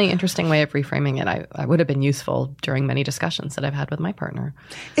was a really interesting way of reframing it. I would have been useful during many discussions that I've had with my partner.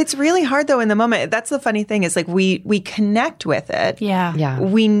 It's really hard, though, in the moment. That's the funny thing is we connect with it. Yeah.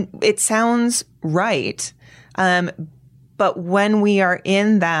 It sounds right. But when we are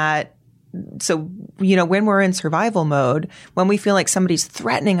in that, when we're in survival mode, when we feel like somebody's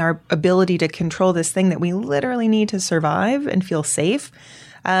threatening our ability to control this thing that we literally need to survive and feel safe,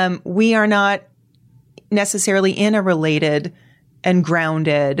 we are not necessarily in a related and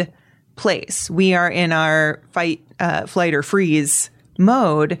grounded place. We are in our fight, flight, or freeze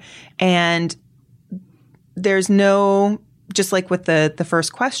mode. And there's no, just like with the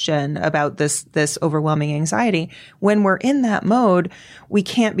first question about this overwhelming anxiety, when we're in that mode, we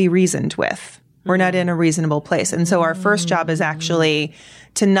can't be reasoned with. We're not in a reasonable place. And so our first job is actually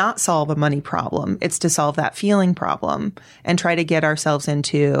to not solve a money problem. It's to solve that feeling problem and try to get ourselves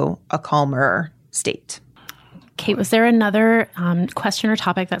into a calmer state. Kate, was there another question or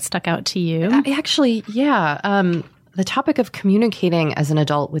topic that stuck out to you? Actually, yeah. The topic of communicating as an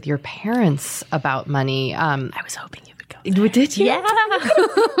adult with your parents about money. I was hoping you would go there. Did you? Yeah.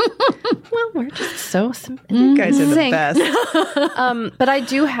 Well, we're just so You guys are the best. But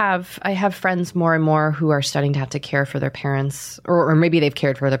I have friends more and more who are starting to have to care for their parents, or maybe they've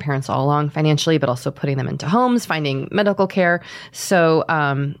cared for their parents all along financially, but also putting them into homes, finding medical care. So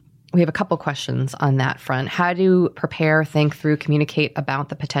we have a couple questions on that front. How to prepare, think through, communicate about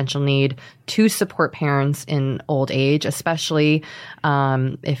the potential need to support parents in old age, especially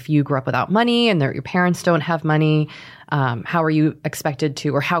if you grew up without money and your parents don't have money. How are you expected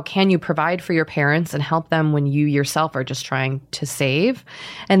to, or how can you provide for your parents and help them when you yourself are just trying to save?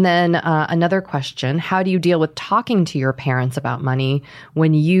 And then another question, how do you deal with talking to your parents about money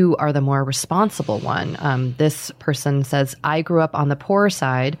when you are the more responsible one? This person says, I grew up on the poor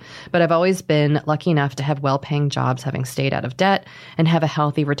side, but I've always been lucky enough to have well-paying jobs, having stayed out of debt, and have a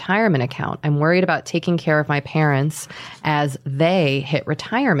healthy retirement account. I'm worried about taking care of my parents as they hit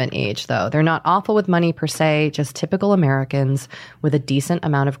retirement age, though. They're not awful with money per se, just typical Americans with a decent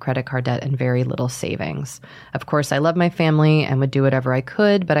amount of credit card debt and very little savings. Of course, I love my family and would do whatever I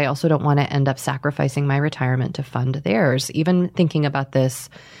could, but I also don't want to end up sacrificing my retirement to fund theirs. Even thinking about this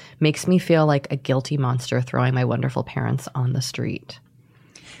makes me feel like a guilty monster throwing my wonderful parents on the street.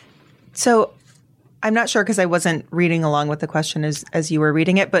 So I'm not sure because I wasn't reading along with the question as you were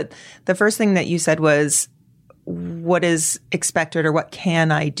reading it, but the first thing that you said was, what is expected or what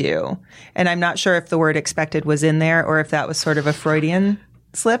can I do? And I'm not sure if the word expected was in there or if that was sort of a Freudian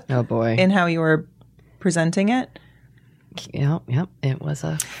slip. Oh boy. In how you were presenting it. Yep. It was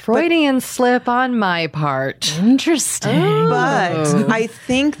a Freudian slip on my part. Interesting. But I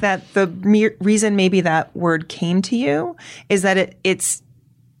think that the reason maybe that word came to you is that it's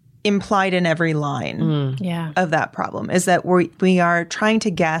implied in every line of that problem, is that we are trying to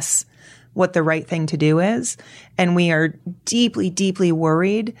guess what the right thing to do is. And we are deeply, deeply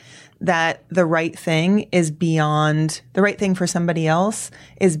worried that the right thing for somebody else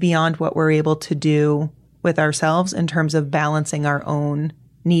is beyond what we're able to do with ourselves in terms of balancing our own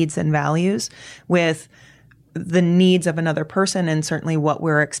needs and values with the needs of another person, and certainly what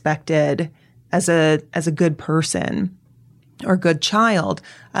we're expected as a good person or good child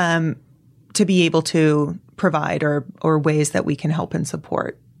to be able to provide, or ways that we can help and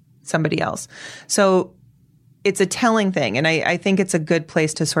support somebody else. So it's a telling thing. And I think it's a good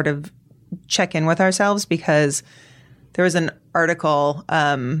place to sort of check in with ourselves, because there was an article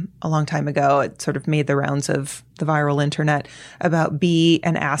a long time ago, it sort of made the rounds of the viral internet, about be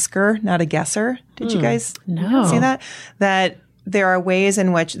an asker, not a guesser. Did you guys see that? That there are ways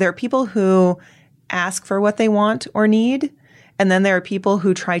in which there are people who ask for what they want or need, and then there are people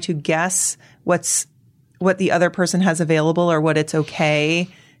who try to guess what the other person has available or what it's okay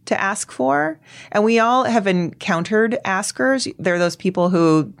to ask for. And we all have encountered askers. They're those people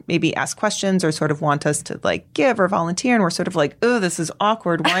who maybe ask questions or sort of want us to like give or volunteer. And we're sort of like, oh, this is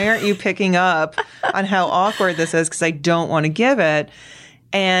awkward. Why aren't you picking up on how awkward this is? Because I don't want to give it.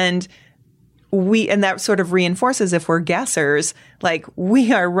 And that sort of reinforces, if we're guessers, like,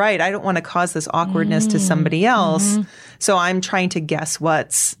 we are right. I don't want to cause this awkwardness to somebody else. Mm-hmm. So I'm trying to guess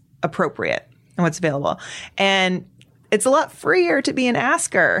what's appropriate and what's available. And it's a lot freer to be an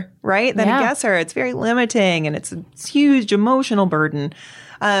asker, right, than a guesser. It's very limiting, and it's a huge emotional burden.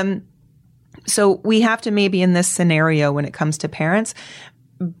 So we have to, maybe in this scenario when it comes to parents,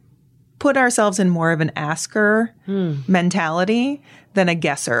 put ourselves in more of an asker mentality than a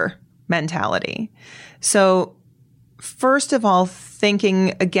guesser mentality. So first of all,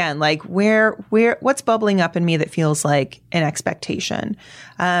 thinking again, like what's bubbling up in me that feels like an expectation?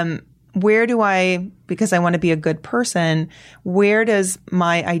 Where do I, because I want to be a good person, where does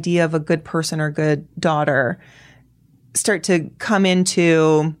my idea of a good person or good daughter start to come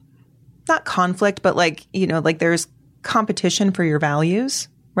into, not conflict, but like there's competition for your values,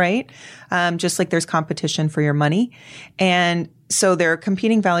 right? Just like there's competition for your money. And so there are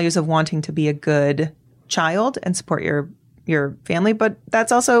competing values of wanting to be a good child and support your your family, but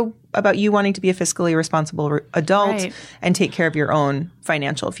that's also about you wanting to be a fiscally responsible adult and take care of your own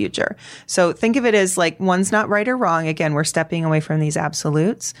financial future. So think of it as like one's not right or wrong. Again, we're stepping away from these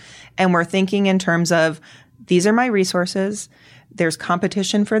absolutes and we're thinking in terms of these are my resources. There's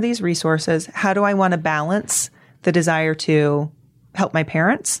competition for these resources. How do I want to balance the desire to help my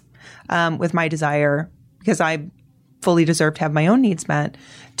parents with my desire, because I fully deserve to have my own needs met,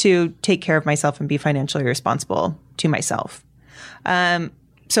 to take care of myself and be financially responsible to myself.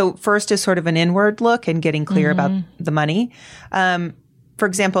 So first is sort of an inward look and getting clear about the money. For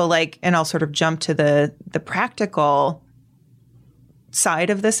example, like, and I'll sort of jump to the practical side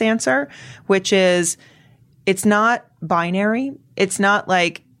of this answer, which is it's not binary. It's not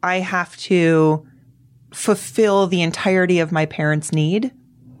like I have to fulfill the entirety of my parents' need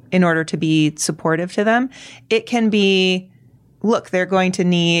in order to be supportive to them. It can be, look, they're going to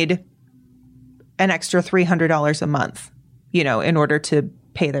need an extra $300 a month, in order to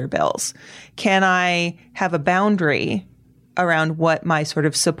pay their bills. Can I have a boundary around what my sort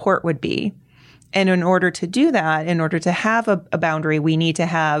of support would be? And in order to do that, in order to have a boundary, we need to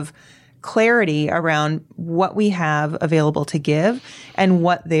have clarity around what we have available to give and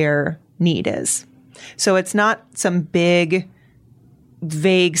what their need is. So it's not some big,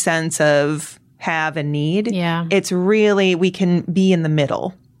 vague sense of have and need. Yeah. It's really, we can be in the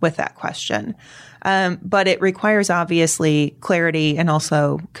middle with that question. But it requires obviously clarity and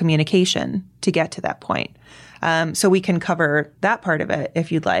also communication to get to that point. So we can cover that part of it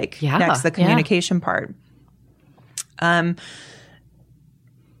if you'd like. Yeah. Next, the communication part.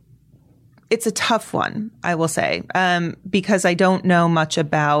 It's a tough one, I will say, because I don't know much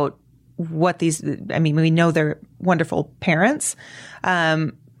about what these, we know they're wonderful parents.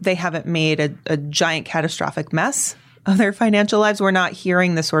 They haven't made a giant catastrophic mess of their financial lives. We're not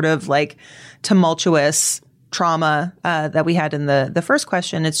hearing the sort of like tumultuous trauma that we had in the first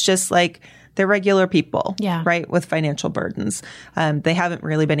question. It's just like they're regular people, right, with financial burdens. They haven't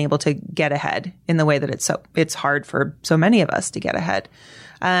really been able to get ahead in the way that it's hard for so many of us to get ahead.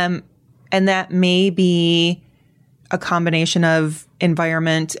 And that may be a combination of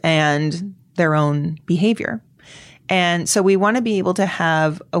environment and their own behavior. And so we want to be able to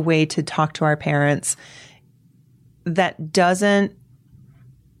have a way to talk to our parents that doesn't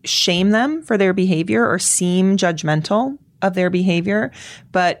shame them for their behavior or seem judgmental of their behavior,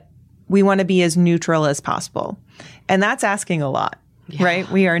 but we want to be as neutral as possible. And that's asking a lot, right?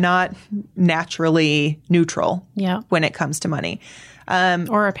 We are not naturally neutral when it comes to money.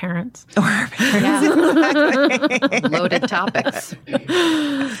 Or our parents. Exactly. Loaded topics.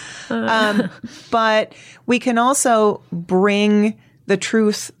 But we can also bring the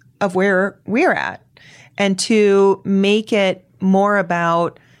truth of where we're at and to make it more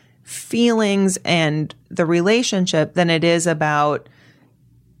about feelings and the relationship than it is about,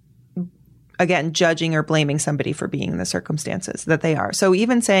 again, judging or blaming somebody for being in the circumstances that they are. So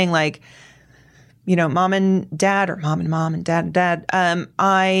even saying like, mom and dad, or mom and mom and dad and dad,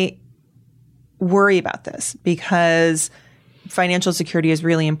 I worry about this because financial security is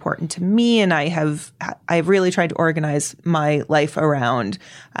really important to me. And I've really tried to organize my life around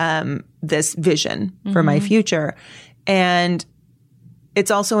this vision for my future. And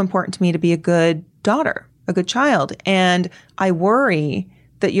it's also important to me to be a good daughter, a good child. And I worry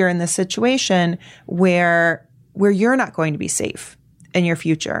that you're in this situation where you're not going to be safe in your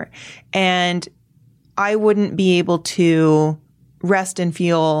future. And I wouldn't be able to rest and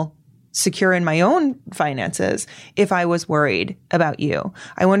feel secure in my own finances if I was worried about you.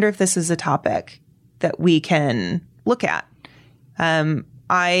 I wonder if this is a topic that we can look at.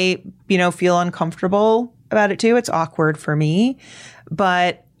 I, feel uncomfortable about it too. It's awkward for me,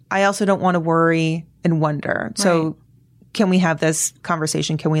 but I also don't want to worry and wonder. Right. So can we have this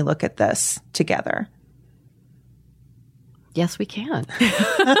conversation? Can we look at this together? Yes, we can.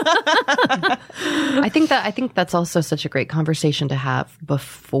 I think that's also such a great conversation to have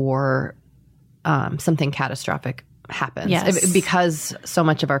before something catastrophic happens. Yes. Because so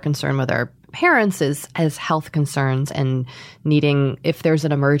much of our concern with our parents is as health concerns and needing, if there's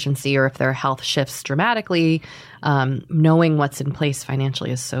an emergency or if their health shifts dramatically, knowing what's in place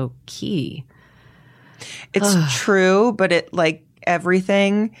financially is so key. It's true, but it, like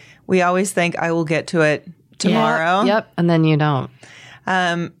everything, we always think I will get to it tomorrow. Yep. And then you don't.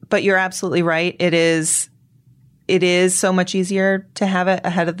 But you're absolutely right. It is so much easier to have it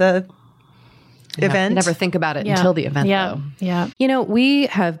ahead of the event. You never think about it until the event, though. Yeah. We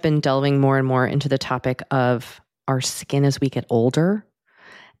have been delving more and more into the topic of our skin as we get older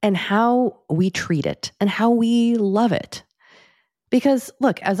and how we treat it and how we love it. Because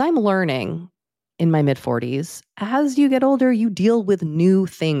look, as I'm learning in my mid-40s. As you get older, you deal with new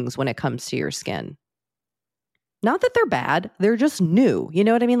things when it comes to your skin. Not that they're bad, they're just new. You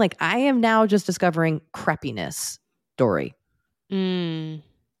know what I mean? Like, I am now just discovering crepiness, Dory. Okay.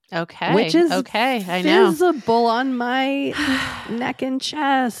 Which is I know. visible on my neck and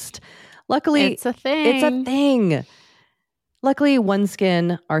chest. Luckily, It's a thing. Luckily,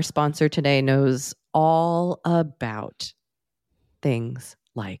 OneSkin, our sponsor today, knows all about things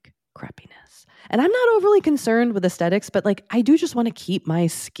like crepiness. And I'm not overly concerned with aesthetics, but like, I do just want to keep my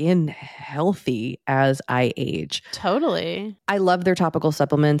skin healthy as I age. Totally. I love their topical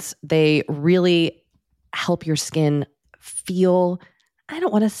supplements. They really help your skin feel, I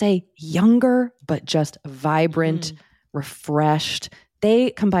don't want to say younger, but just vibrant, refreshed.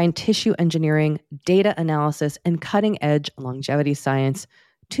 They combine tissue engineering, data analysis, and cutting-edge longevity science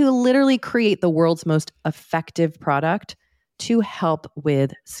to literally create the world's most effective product to help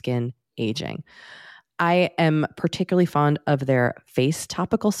with skin aging. I am particularly fond of their face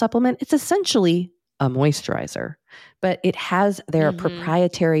topical supplement. It's essentially a moisturizer, but it has their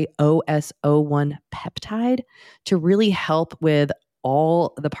proprietary OS01 peptide to really help with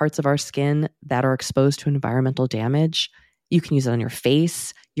all the parts of our skin that are exposed to environmental damage. You can use it on your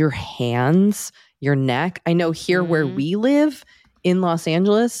face, your hands, your neck. I know here where we live in Los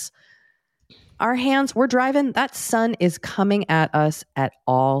Angeles, our hands, we're driving, that sun is coming at us at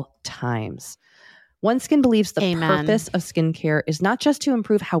all times. OneSkin believes the purpose of skincare is not just to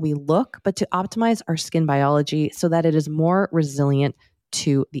improve how we look, but to optimize our skin biology so that it is more resilient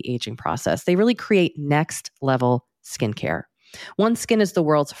to the aging process. They really create next level skincare. OneSkin is the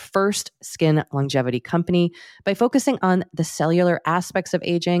world's first skin longevity company. By focusing on the cellular aspects of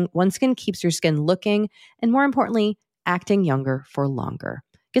aging, OneSkin keeps your skin looking and, more importantly, acting younger for longer.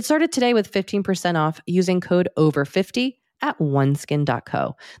 Get started today with 15% off using code OVER50 at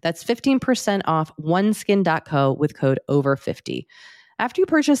oneskin.co. That's 15% off oneskin.co with code OVER50. After you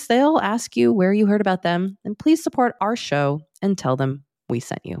purchase, they'll ask you where you heard about them, and please support our show and tell them we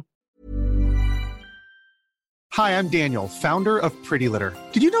sent you. Hi, I'm Daniel, founder of Pretty Litter.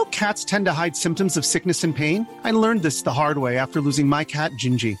 Did you know cats tend to hide symptoms of sickness and pain? I learned this the hard way after losing my cat,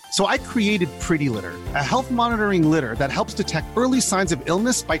 Gingy. So I created Pretty Litter, a health monitoring litter that helps detect early signs of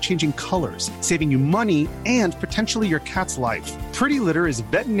illness by changing colors, saving you money and potentially your cat's life. Pretty Litter is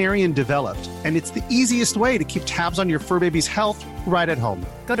veterinarian developed, and it's the easiest way to keep tabs on your fur baby's health right at home.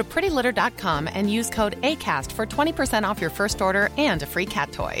 Go to prettylitter.com and use code ACAST for 20% off your first order and a free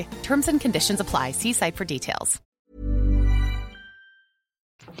cat toy. Terms and conditions apply. See site for details.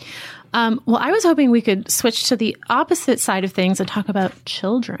 Well, I was hoping we could switch to the opposite side of things and talk about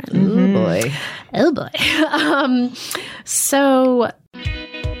children. Oh, boy. Oh, boy. So...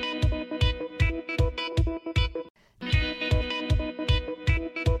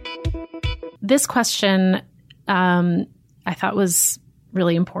 this question I thought was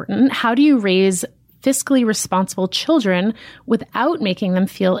really important. How do you raise fiscally responsible children without making them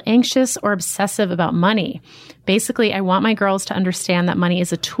feel anxious or obsessive about money? Basically, I want my girls to understand that money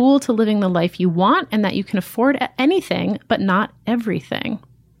is a tool to living the life you want and that you can afford anything, but not everything.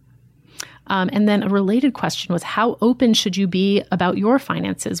 And then a related question was, how open should you be about your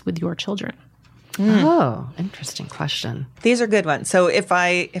finances with your children? Oh, interesting question. These are good ones. So if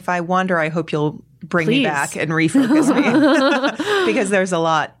I wander, I hope you'll bring Please. me back and refocus me because there's a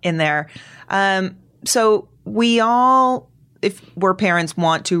lot in there. So we all, if we're parents,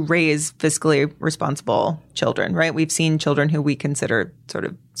 want to raise fiscally responsible children, right? We've seen children who we consider sort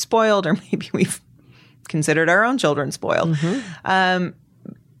of spoiled, or maybe we've considered our own children spoiled.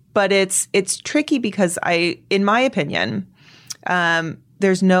 But it's tricky because in my opinion,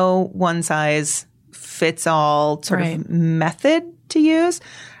 there's no one size fits all sort of method to use.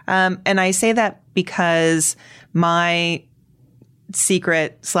 And I say that because my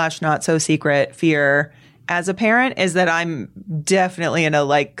secret / not so secret fear as a parent is that I'm definitely in a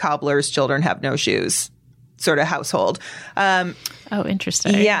like cobbler's children have no shoes sort of household. Oh,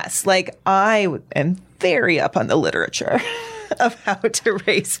 interesting. Yes. Like I am very up on the literature of how to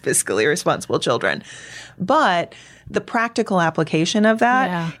raise fiscally responsible children. But the practical application of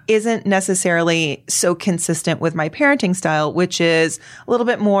that isn't necessarily so consistent with my parenting style, which is a little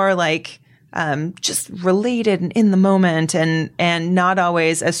bit more like just related and in the moment and not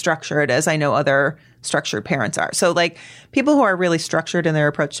always as structured as I know other structured parents are. So like people who are really structured in their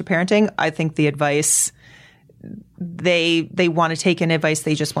approach to parenting, I think the advice they want to take in advice,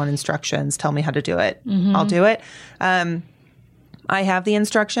 they just want instructions. Tell me how to do it. I'll do it. I have the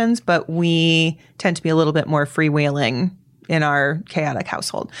instructions, but we tend to be a little bit more freewheeling in our chaotic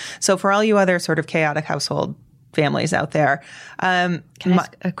household. So for all you other sort of chaotic household families out there. Can I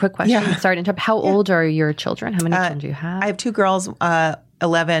ask a quick question? Yeah. Sorry to interrupt. How old are your children? How many children do you have? I have 2 girls,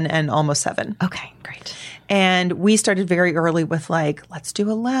 11 and almost 7. Okay, great. And we started very early with like, let's do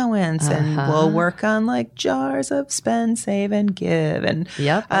allowance and we'll work on like jars of spend, save, and give. And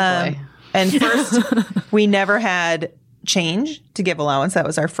Yep. Boy. and first, we never had change to give allowance. That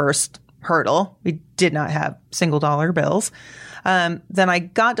was our first hurdle. We did not have single dollar bills. Then I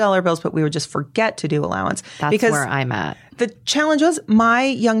got dollar bills, but we would just forget to do allowance. That's because where I'm at. the challenge was my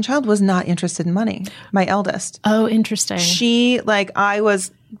young child was not interested in money. My eldest. Oh, interesting. She, like, I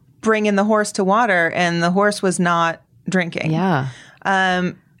was bringing the horse to water and the horse was not drinking. Yeah.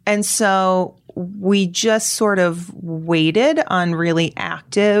 And so we just sort of waited on really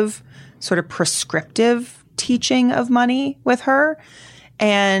active, sort of prescriptive teaching of money with her.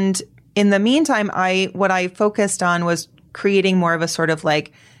 And in the meantime, what I focused on was creating more of a sort of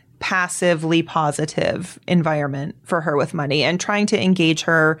like passively positive environment for her with money and trying to engage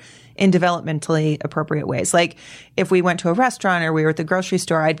her in developmentally appropriate ways. Like if we went to a restaurant or we were at the grocery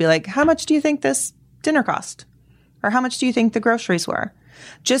store, I'd be like, how much do you think this dinner cost? Or how much do you think the groceries were?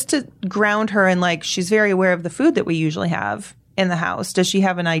 Just to ground her in like, she's very aware of the food that we usually have in the house. Does she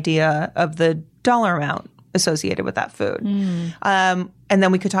have an idea of the dollar amount associated with that food? And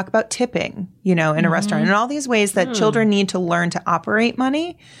then we could talk about tipping, in a restaurant and all these ways that children need to learn to operate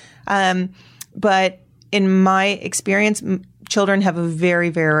money. But in my experience, children have a very,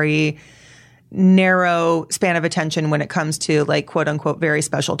 very narrow span of attention when it comes to like quote unquote very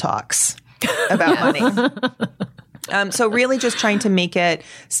special talks about money. So really just trying to make it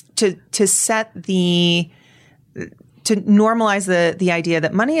to normalize the idea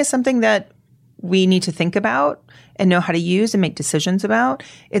that money is something that we need to think about and know how to use and make decisions about.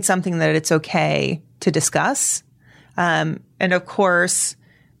 It's something that it's okay to discuss. And of course,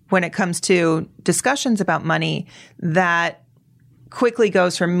 when it comes to discussions about money, that quickly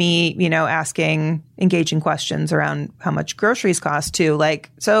goes from me, asking engaging questions around how much groceries cost to like,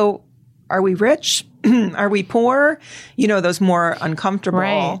 so are we rich? Are we poor? Those more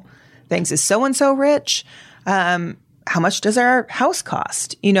uncomfortable things. Is so-and-so rich? How much does our house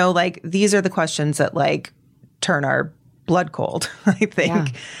cost? Like these are the questions that like turn our blood cold, I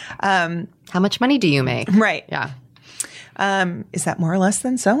think. Yeah. How much money do you make? Right. Yeah. Is that more or less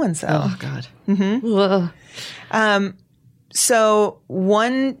than so-and-so? Oh, God. Mm-hmm. So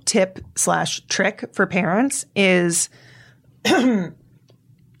one tip/trick for parents is to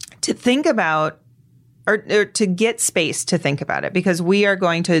think about or to get space to think about it, because we are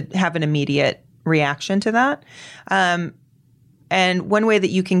going to have an immediate reaction to that. And one way that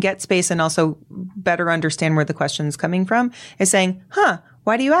you can get space and also better understand where the question is coming from is saying,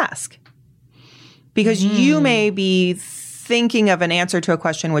 why do you ask? Because you may be thinking of an answer to a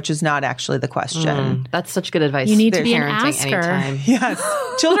question which is not actually the question. That's such good advice. You need to be an Parenting asker. anytime. Yes.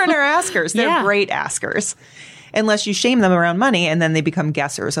 Children are askers. They're great askers. Unless you shame them around money and then they become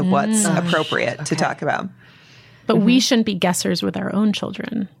guessers of what's appropriate to talk about. But we shouldn't be guessers with our own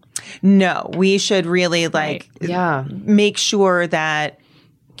children. No, we should really make sure that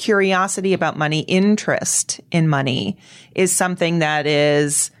curiosity about money, interest in money is something that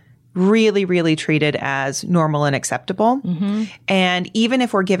is really, really treated as normal and acceptable. Mm-hmm. And even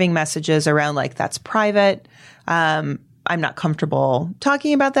if we're giving messages around like, that's private, I'm not comfortable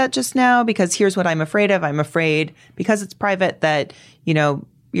talking about that just now because here's what I'm afraid of. I'm afraid because it's private that,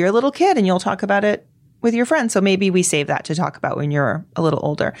 you're a little kid and you'll talk about it with your friends. So maybe we save that to talk about when you're a little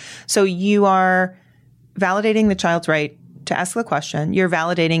older. So you are validating the child's right to ask the question. You're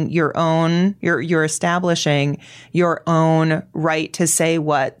validating you're establishing your own right to say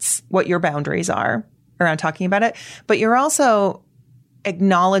what your boundaries are around talking about it. But you're also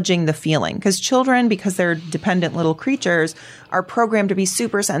acknowledging the feeling, because children, because they're dependent little creatures, are programmed to be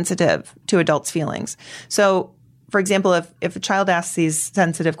super sensitive to adults' feelings. So for example, if a child asks these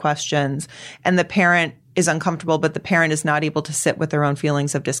sensitive questions and the parent is uncomfortable, but the parent is not able to sit with their own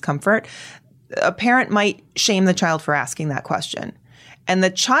feelings of discomfort, a parent might shame the child for asking that question. And the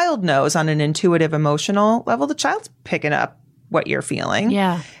child knows on an intuitive, emotional level, the child's picking up what you're feeling.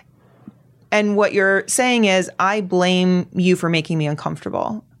 Yeah. And what you're saying is, I blame you for making me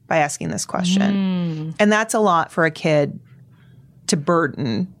uncomfortable by asking this question. And that's a lot for a kid to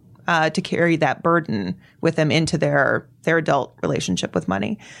burden, to carry that burden with them into their adult relationship with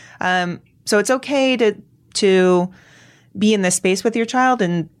money. So it's okay to be in this space with your child,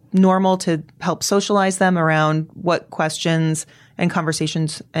 and normal to help socialize them around what questions and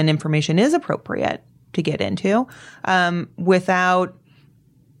conversations and information is appropriate to get into, without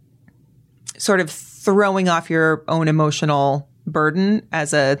sort of throwing off your own emotional burden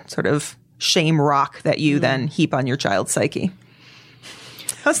as a sort of shame rock that you then heap on your child's psyche.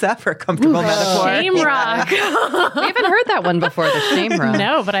 How's that for a comfortable metaphor? Shame rock. We haven't heard that one before, the shame rock.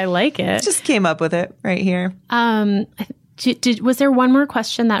 No, but I like it. Just came up with it right here. Was there one more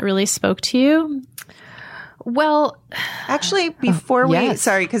question that really spoke to you? Well, actually, before we, yes.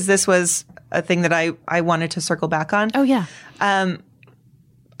 sorry, because this was a thing that I wanted to circle back on. Oh, yeah.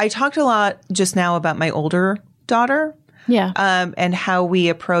 I talked a lot just now about my older daughter. Yeah. And how we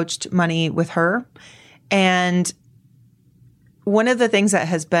approached money with her. And one of the things that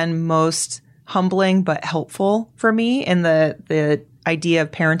has been most humbling but helpful for me in the idea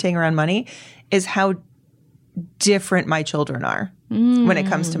of parenting around money is how different my children are when it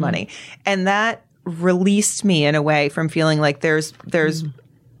comes to money. And that released me in a way from feeling like there's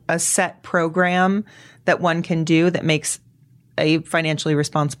a set program that one can do that makes a financially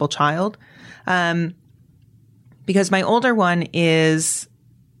responsible child. Because my older one is,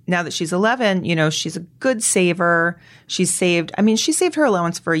 now that she's 11, she's a good saver. She saved her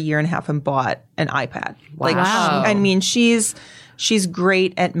allowance for a year and a half and bought an iPad. Wow. She's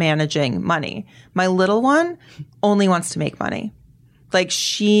great at managing money. My little one only wants to make money. Like,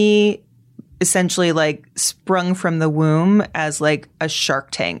 she essentially sprung from the womb as a Shark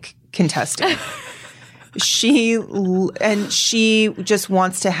Tank contestant. She just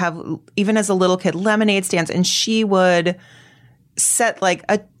wants to have, even as a little kid, lemonade stands, and she would set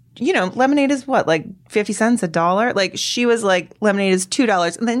lemonade is what, 50 cents, $1? She was lemonade is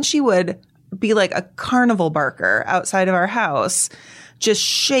 $2. And then she would be a carnival barker outside of our house, just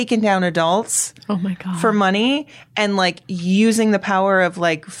shaking down adults Oh my God. for money and using the power of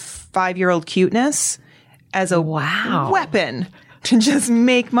 5-year-old cuteness as a weapon to just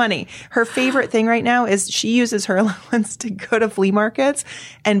make money. Her favorite thing right now is she uses her allowance to go to flea markets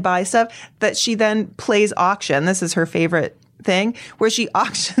and buy stuff that she then plays auction. This is her favorite thing, where she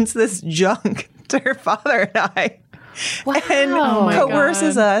auctions this junk to her father and I. Wow. And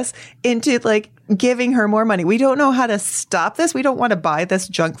coerces us into giving her more money. We don't know how to stop this. We don't want to buy this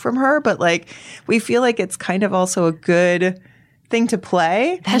junk from her, but we feel like it's kind of also a good thing to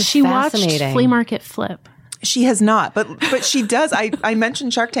play. Has she watched Flea Market Flip? She has not, but she does. I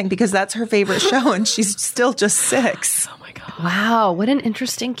mentioned Shark Tank because that's her favorite show, and she's still just 6. Oh my God. Wow, what an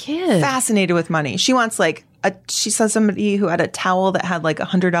interesting kid. Fascinated with money. She wants she saw somebody who had a towel that had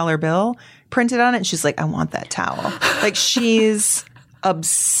 $100 bill printed on it, and she's like, I want that towel. She's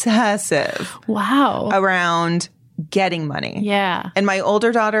obsessive. Wow. Around getting money. Yeah. And my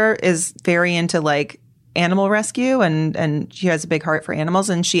older daughter is very into animal rescue, and she has a big heart for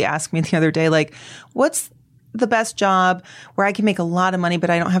animals. And she asked me the other day, what's the best job where I can make a lot of money, but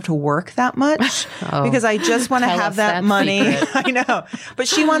I don't have to work that much because I just want to have that money. I know. But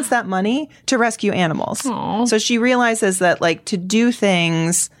she wants that money to rescue animals. Aww. So she realizes that to do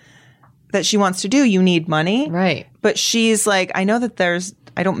things that she wants to do, you need money. Right. But she's I know that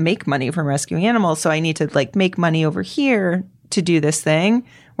I don't make money from rescuing animals, so I need to make money over here to do this thing.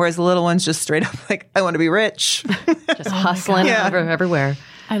 Whereas the little one's just straight up I want to be rich. Just hustling everywhere.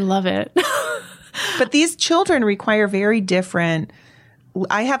 I love it. But these children require very different.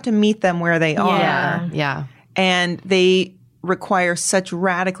 I have to meet them where they are. Yeah. And they require such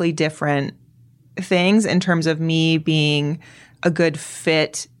radically different things in terms of me being a good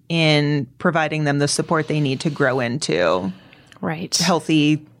fit in providing them the support they need to grow into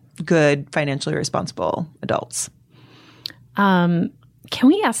healthy, good, financially responsible adults. Can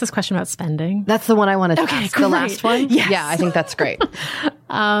we ask this question about spending? That's the one I wanted to ask. Great. The last one? Yes. Yeah, I think that's great.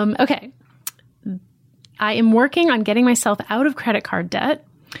 Okay. I am working on getting myself out of credit card debt.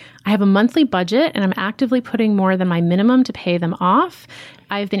 I have a monthly budget and I'm actively putting more than my minimum to pay them off.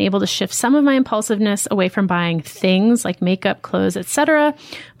 I've been able to shift some of my impulsiveness away from buying things like makeup, clothes, etc.,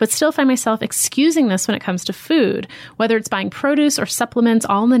 but still find myself excusing this when it comes to food. Whether it's buying produce or supplements,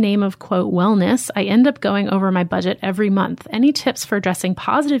 all in the name of, quote, wellness, I end up going over my budget every month. Any tips for addressing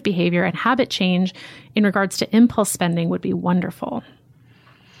positive behavior and habit change in regards to impulse spending would be wonderful.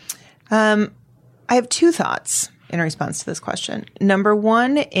 I have 2 thoughts in response to this question. Number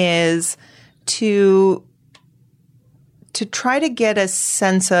one is to try to get a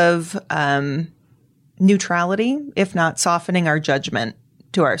sense of neutrality, if not softening our judgment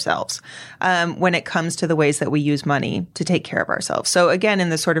to ourselves when it comes to the ways that we use money to take care of ourselves. So again, in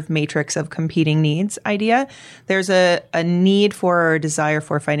the sort of matrix of competing needs idea, there's a need for or a desire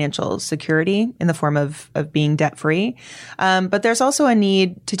for financial security in the form of being debt-free. But there's also a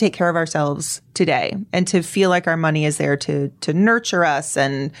need to take care of ourselves today and to feel like our money is there to nurture us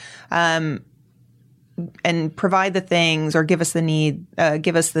and provide the things or give us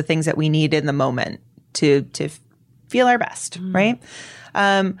the things that we need in the moment to feel our best, right?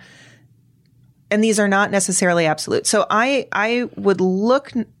 these are not necessarily absolute. So I would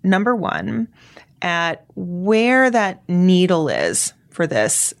look, number one, at where that needle is for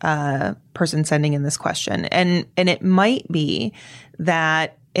this person sending in this question. And it might be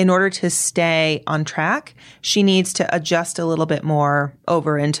that in order to stay on track, she needs to adjust a little bit more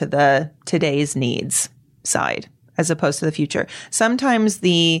over into the today's needs side as opposed to the future. Sometimes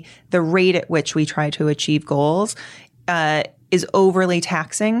the rate at which we try to achieve goals is overly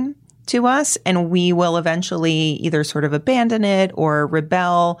taxing to us, and we will eventually either sort of abandon it or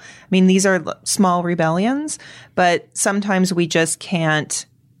rebel. I mean, these are small rebellions, but sometimes we just can't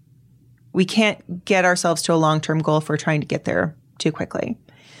get ourselves to a long-term goal if we're trying to get there too quickly.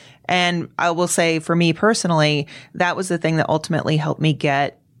 And I will say, for me personally, that was the thing that ultimately helped me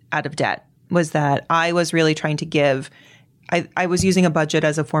get out of debt, was that I was really trying to give. I was using a budget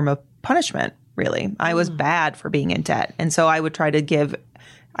as a form of punishment, really. I was bad for being in debt. And so I would try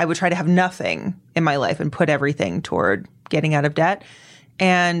to have nothing in my life and put everything toward getting out of debt.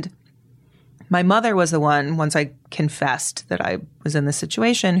 And my mother was the one, once I confessed that I was in this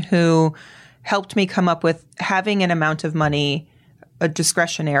situation, who helped me come up with having an amount of money, a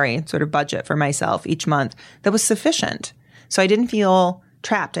discretionary sort of budget for myself each month that was sufficient. So I didn't feel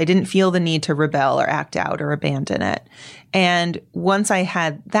trapped. I didn't feel the need to rebel or act out or abandon it. And once I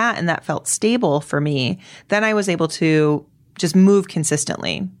had that and that felt stable for me, then I was able to just move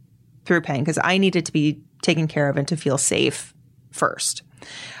consistently through pain because I needed to be taken care of and to feel safe first.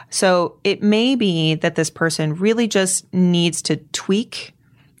 So it may be that this person really just needs to tweak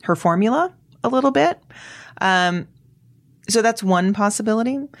her formula a little bit. So that's one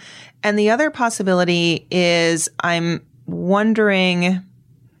possibility. And the other possibility is I'm wondering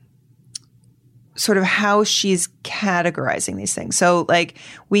sort of how she's categorizing these things. So like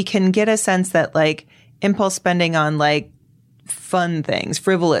we can get a sense that like impulse spending on like fun things,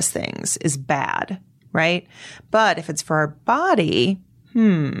 frivolous things is bad, right? But if it's for our body,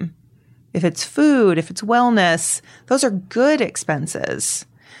 if it's food, if it's wellness, those are good expenses.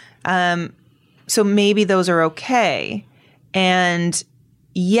 So maybe those are okay. And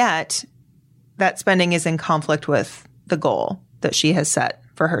yet that spending is in conflict with the goal that she has set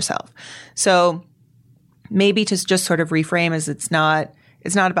for herself. So maybe to just sort of reframe as it's not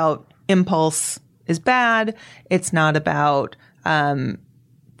about impulse is bad. It's not about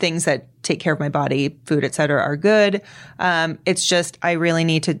things that take care of my body, food, et cetera, are good. It's just I really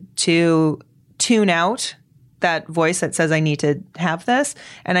need to tune out that voice that says I need to have this,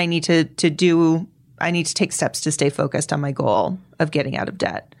 and I need to take steps to stay focused on my goal of getting out of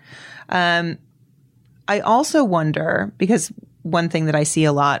debt. I also wonder, because one thing that I see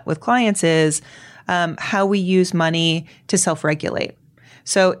a lot with clients is how we use money to self-regulate.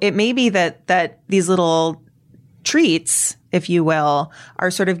 So it may be that these little treats, if you will, are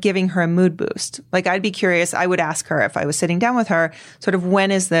sort of giving her a mood boost. Like I'd be curious, I would ask her if I was sitting down with her, sort of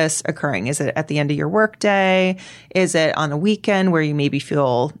when is this occurring? Is it at the end of your workday? Is it on a weekend where you maybe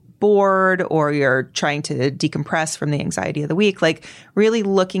feel bored or you're trying to decompress from the anxiety of the week? Like really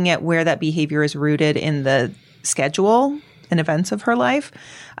looking at where that behavior is rooted in the schedule and events of her life,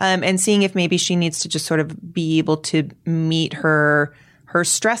 and seeing if maybe she needs to just sort of be able to meet her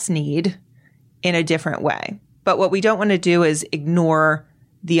stress need in a different way. But what we don't want to do is ignore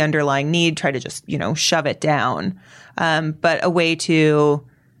the underlying need, try to just, shove it down. But a way to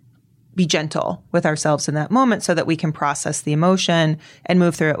be gentle with ourselves in that moment so that we can process the emotion and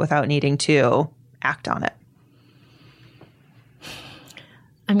move through it without needing to act on it.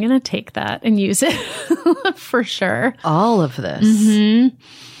 I'm going to take that and use it for sure. All of this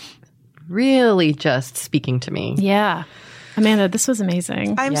really just speaking to me. Yeah. Amanda, this was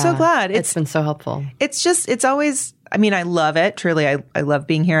amazing. I'm so glad. It's been so helpful. It's always, I love it. Truly, I love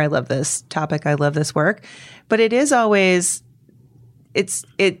being here. I love this topic. I love this work. But it is always,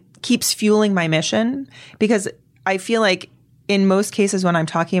 it keeps fueling my mission because I feel like in most cases when I'm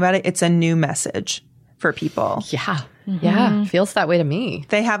talking about it, it's a new message for people. Yeah. Yeah. Feels that way to me.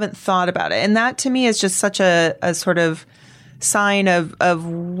 They haven't thought about it. And that to me is just such a sort of sign of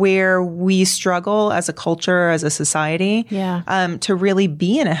where we struggle as a culture, as a society, to really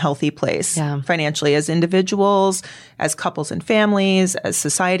be in a healthy place financially as individuals, as couples and families, as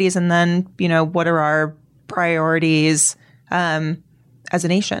societies, and then, what are our priorities as a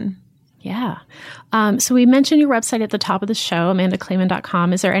nation? Yeah. So we mentioned your website at the top of the show,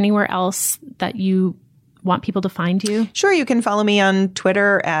 amandaclayman.com. Is there anywhere else that you want people to find you? Sure. You can follow me on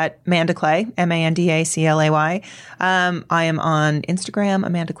Twitter at Amanda Clay, MandaClay. I am on Instagram,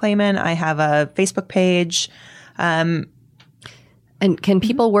 Amanda Clayman. I have a Facebook page. And can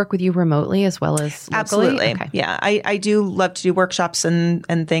people work with you remotely as well as locally? Absolutely. Okay. Yeah. I do love to do workshops and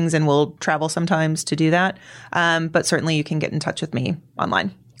things, and we'll travel sometimes to do that. But certainly you can get in touch with me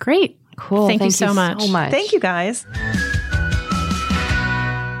online. Great. Cool. Thank you so much. Thank you, guys.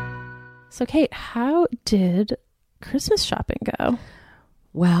 So, Kate, how did Christmas shopping go?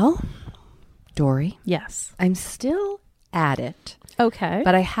 Well, Dory, Yes. I'm still at it, Okay.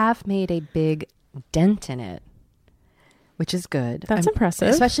 but I have made a big dent in it, which is good. That's impressive.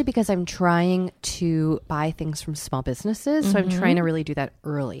 Especially because I'm trying to buy things from small businesses. So I'm trying to really do that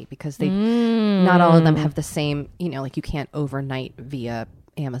early because they not all of them have the same, like you can't overnight via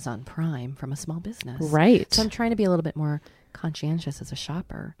Amazon Prime from a small business. Right. So I'm trying to be a little bit more conscientious as a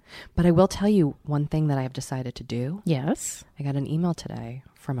shopper. But I will tell you one thing that I have decided to do. Yes. I got an email today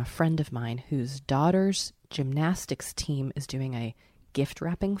from a friend of mine whose daughter's gymnastics team is doing a gift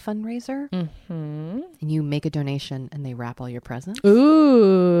wrapping fundraiser. And you make a donation and they wrap all your presents.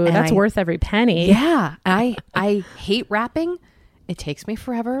 Ooh, And that's I- worth every penny. Yeah. I hate wrapping. It takes me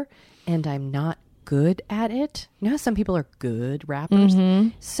forever and I'm not good at it. You know how some people are good rappers?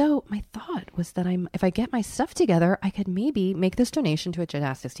 So my thought was that if I get my stuff together, I could maybe make this donation to a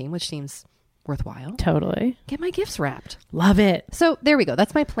gymnastics team, which seems worthwhile. Totally. Get my gifts wrapped. Love it. So there we go.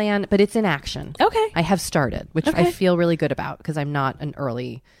 That's my plan, but it's in action. Okay. I have started, which Okay. I feel really good about because I'm not an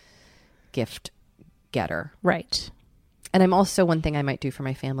early gift getter. Right. And I'm also, one thing I might do for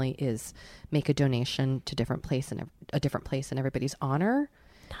my family is make a donation to a different place in everybody's honor.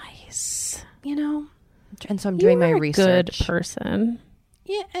 Nice. And so I'm doing my You're a research. good person.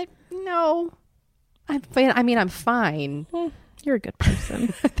 Yeah, no. I'm fine. You're a good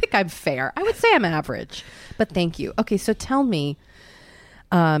person. I think I'm fair. I would say I'm average, but thank you. Okay, so tell me,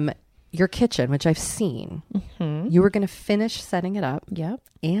 your kitchen, which I've seen, you were going to finish setting it up Yep.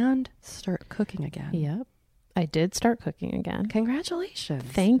 and start cooking again. Yep. I did start cooking again. Congratulations.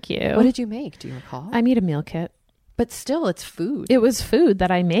 Thank you. What did you make? Do you recall? I made a meal kit. But still, it's food. It was food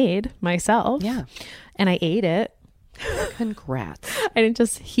that I made myself. Yeah. And I ate it. Congrats. I didn't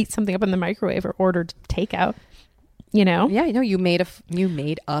just heat something up in the microwave or ordered takeout. You know? Yeah, I know you made a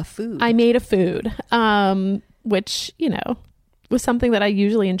food. I made a food, which, was something that I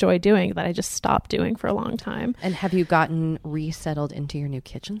usually enjoy doing that I just stopped doing for a long time. And have you gotten resettled into your new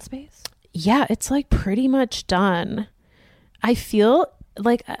kitchen space? Yeah, it's like pretty much done. I feel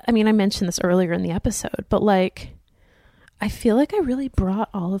like, I mentioned this earlier in the episode, but like, I feel like I really brought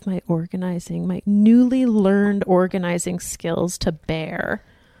all of my my newly learned organizing skills to bear.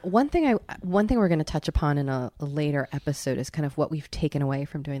 One thing we're going to touch upon in a later episode is kind of what we've taken away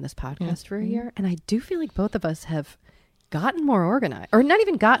from doing this podcast for a year. And I do feel like both of us have gotten more organized, or not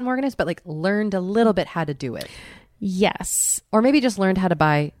even gotten more organized, but like learned a little bit how to do it. Yes. Or maybe just learned how to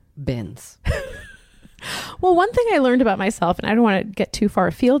buy bins. Well, one thing I learned about myself, and I don't want to get too far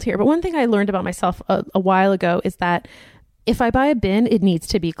afield here, but one thing I learned about myself a while ago is that if I buy a bin, it needs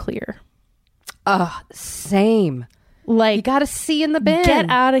to be clear. Same. Like, You got to see in the bin. get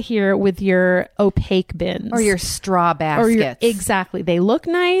out of here with your opaque bins. Or your straw baskets. Exactly. They look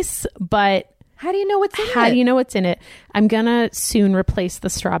nice, but How do you know what's in it? how do you know what's in it? I'm going to soon replace the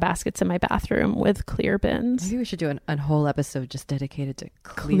straw baskets in my bathroom with clear bins. Maybe we should do a whole episode just dedicated to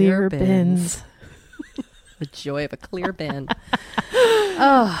clear bins. The joy of a clear bin.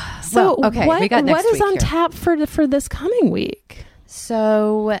 So okay, what, we got next what is week on here. tap for this coming week?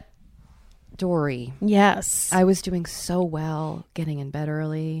 So, Dory, Yes. I was doing so well getting in bed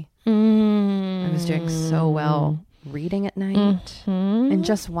early. I was doing so well reading at night and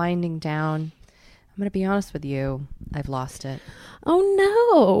just winding down. I'm going to be honest with you. I've lost it.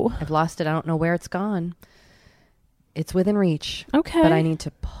 Oh, no. I've lost it. I don't know where it's gone. It's within reach. Okay. But I need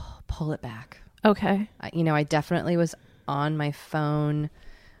to pull it back. Okay. I definitely was on my phone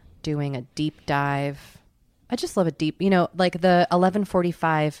doing a deep dive. I just love a deep, like the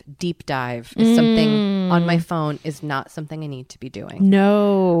 11:45 deep dive is something on my phone is not something I need to be doing.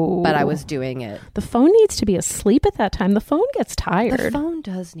 No. But I was doing it. The phone needs to be asleep at that time. The phone gets tired. The phone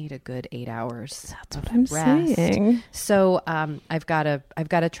does need a good 8 hours. That's what I'm rest. saying. So I've got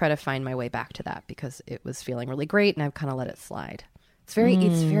to try to find my way back to that because it was feeling really great and I've kind of let it slide. It's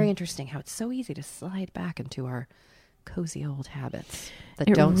very interesting how it's so easy to slide back into our cozy old habits that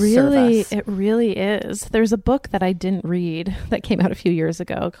don't serve us. It really is. There's a book that I didn't read that came out a few years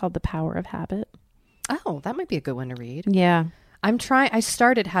ago called The Power of Habit. Oh, that might be a good one to read. Yeah. I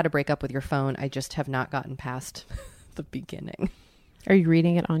started How to Break Up with Your Phone. I just have not gotten past the beginning. Are you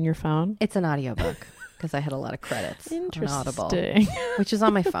reading it on your phone? It's an audiobook because I had a lot of credits on Audible, Interesting. which is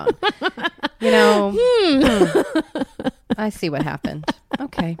on my phone. I see what happened.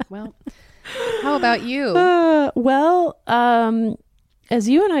 Okay, well, how about you? as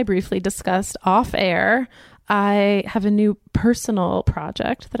you and I briefly discussed off air, I have a new personal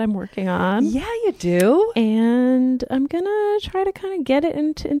project that I'm working on. Yeah, you do. And I'm going to try to kind of get it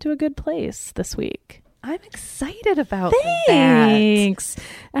into a good place this week. I'm excited about Thanks.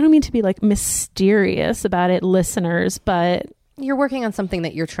 I don't mean to be like mysterious about it, listeners, but You're working on something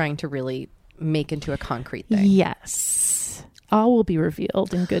that you're trying to really make into a concrete thing. yes, all will be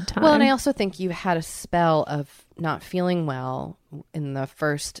revealed in good time. Well, and I also think you had a spell of not feeling well in the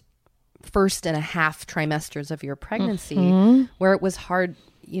first and a half trimesters of your pregnancy, where it was hard.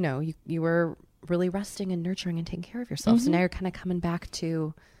 You know, you were really resting and nurturing and taking care of yourself. So now you're kind of coming back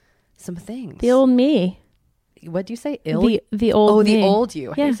to some things. the old me. What do you say? Ill? The old me. the old you.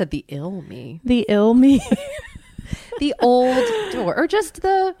 I Yeah. think you said the ill me. The ill me. The old Dory, or just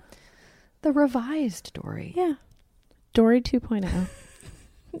the revised Dory. Yeah. Dory 2.0,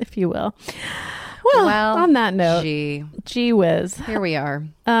 if you will. Well, on that note, gee whiz. Here we are.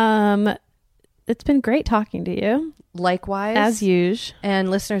 It's been great talking to you. Likewise. As usual. And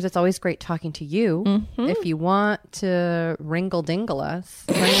listeners, it's always great talking to you. Mm-hmm. If you want to ringle-dingle us.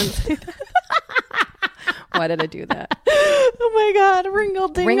 Why did I do that? Oh my God,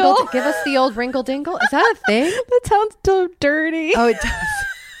 ringle-dingle. Give us the old ringle-dingle. Is that a thing? That sounds so dirty. Oh, it does.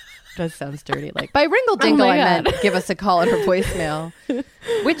 Does sounds dirty. Like by ringle-dingle, I meant give us a call on our voicemail,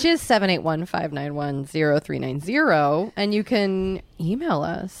 which is 781-591-0390. And you can email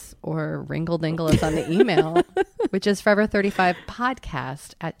us or ringle-dingle us on the email, which is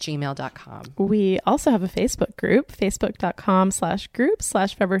forever35podcast@gmail.com. We also have a Facebook group,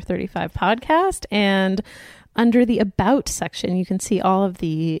 facebook.com/group/forever35podcast. And under the About section, you can see all of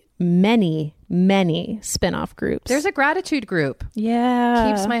the many spin-off groups. There's a gratitude group. Yeah.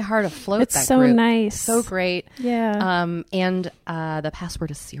 Keeps my heart afloat. It's that so group. nice. So great. Yeah. And the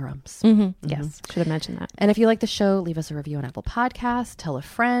password is serums. Yes. Should have mentioned that. And if you like the show, leave us a review on Apple Podcasts, tell a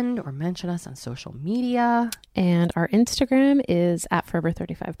friend, or mention us on social media. And our Instagram is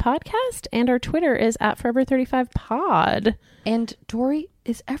 @Forever35Podcast, and our Twitter is @Forever35Pod. And Dory,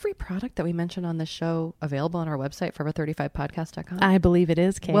 is every product that we mention on the show available on our website, forever35podcast.com? I believe it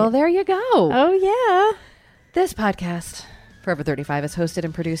is, Kate. Well, there you go. Oh, yeah. This podcast, Forever 35, is hosted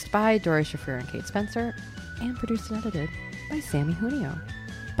and produced by Dory Shafrir and Kate Spencer, and produced and edited by Sammy Junio.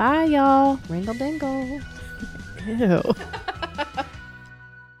 Bye, y'all. Ringle dingle. Ew.